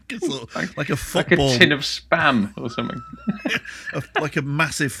football. like a tin of spam or something, Like a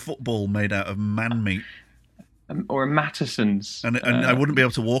massive football made out of man meat. or a Mattison's. And I wouldn't be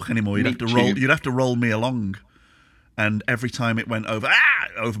able to walk anymore. You'd have to meat roll. tube. You'd have to roll me along, and every time it went over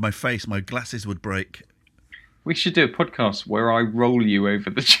my face, my glasses would break. We should do a podcast where I roll you over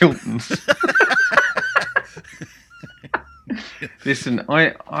the Chilterns. Listen,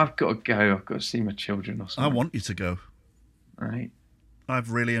 I've got to go. I've got to see my children or I something. want you to go. Right.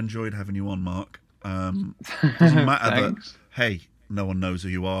 I've really enjoyed having you on, Mark. Doesn't matter that, Thanks. hey, no one knows who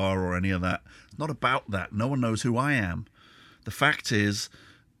you are or any of that. It's not about that. No one knows who I am. The fact is,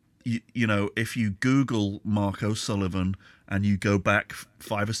 you know, if you Google Mark O'Sullivan and you go back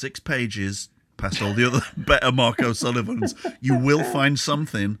 5 or 6 pages past all the other better Mark O'Sullivans, you will find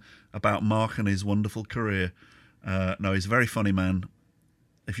something about Mark and his wonderful career. No, he's a very funny man.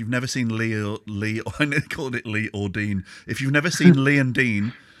 If you've never seen Lee, I nearly called it Lee or Dean. If you've never seen Lee and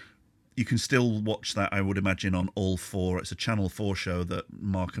Dean, you can still watch that, I would imagine, on All 4. It's a Channel 4 show that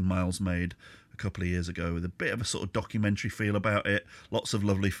Mark and Miles made a couple of years ago with a bit of a sort of documentary feel about it. Lots of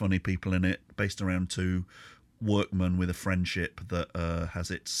lovely, funny people in it, based around 2 workmen with a friendship that has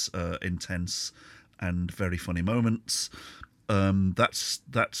its intense and very funny moments.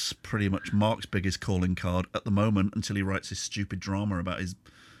 That's pretty much Mark's biggest calling card at the moment until he writes his stupid drama about his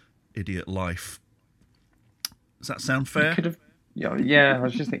idiot life. Does that sound fair? You could have, yeah. I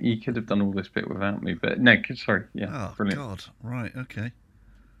was just thinking you could have done all this bit without me, but no. Sorry. Yeah. Oh, Brilliant. God. Right. Okay.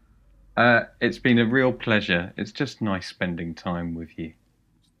 It's been a real pleasure. It's just nice spending time with you.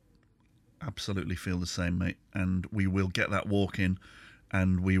 Absolutely feel the same, mate. And we will get that walk in,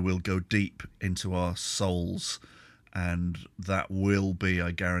 and we will go deep into our souls, and that will be,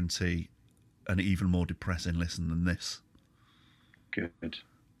 I guarantee, an even more depressing listen than this. Good.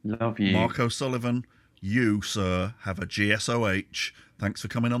 Love you. Mark O'Sullivan, you, sir, have a GSOH. Thanks for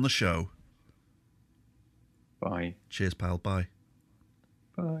coming on the show. Bye. Cheers, pal. Bye.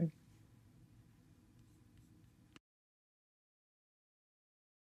 Bye.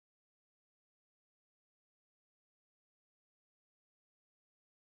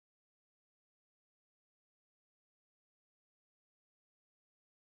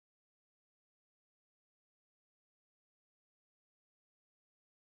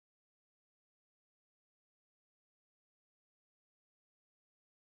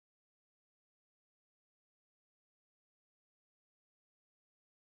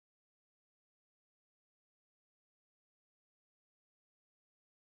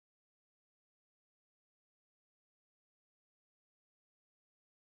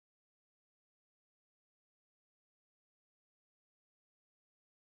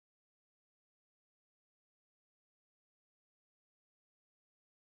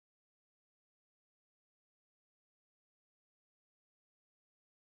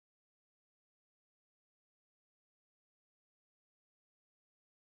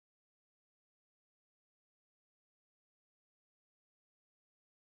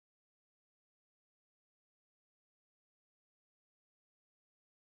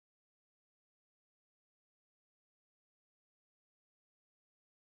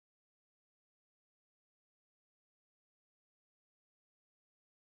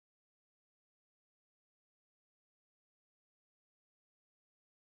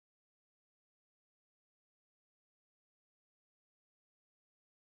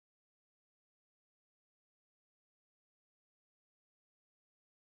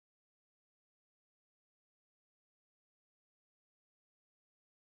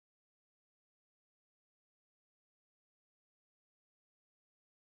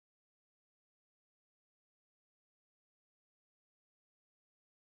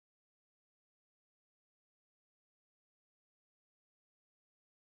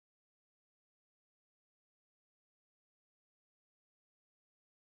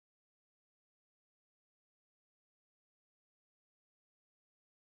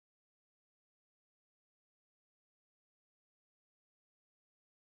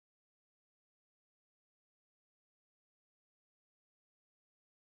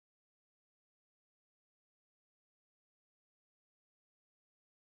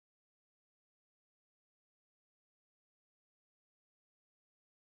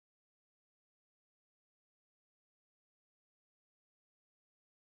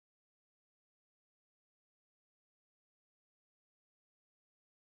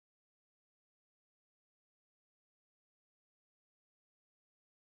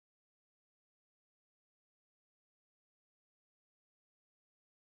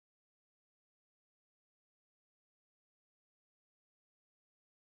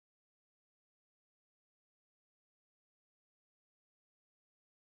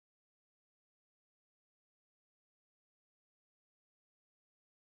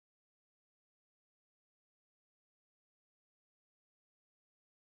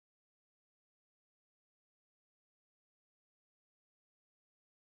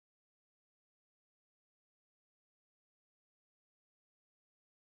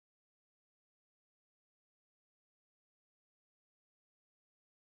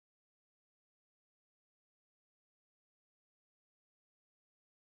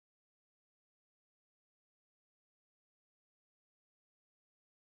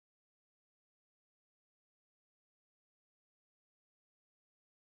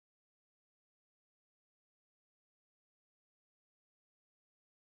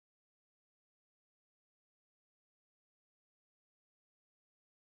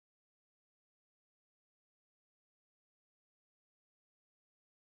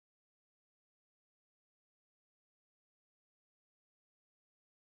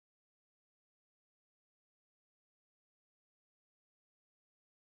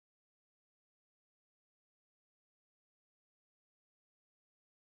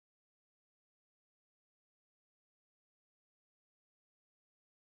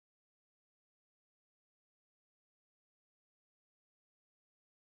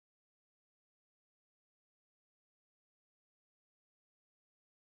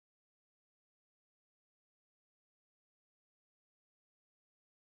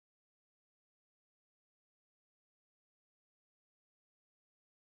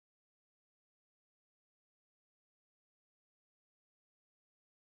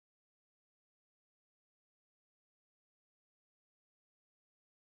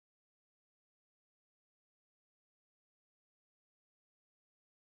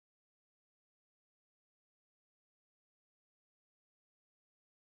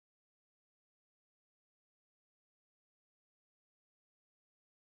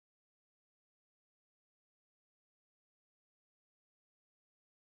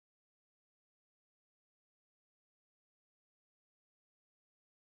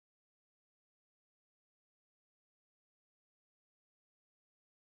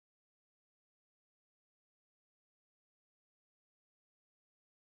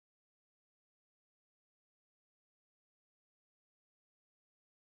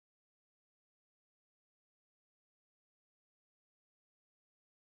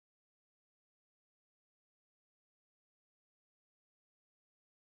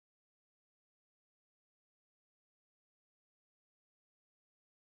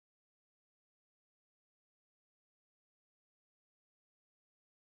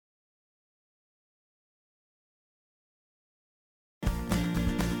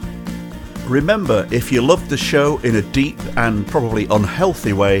 Remember, if you love the show in a deep and probably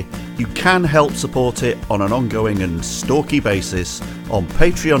unhealthy way, you can help support it on an ongoing and stalky basis on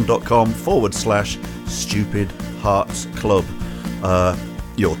patreon.com/Stupid Hearts Club.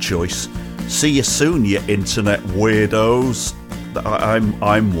 Your choice. See you soon, you internet weirdos.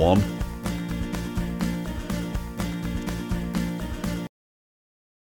 I'm one.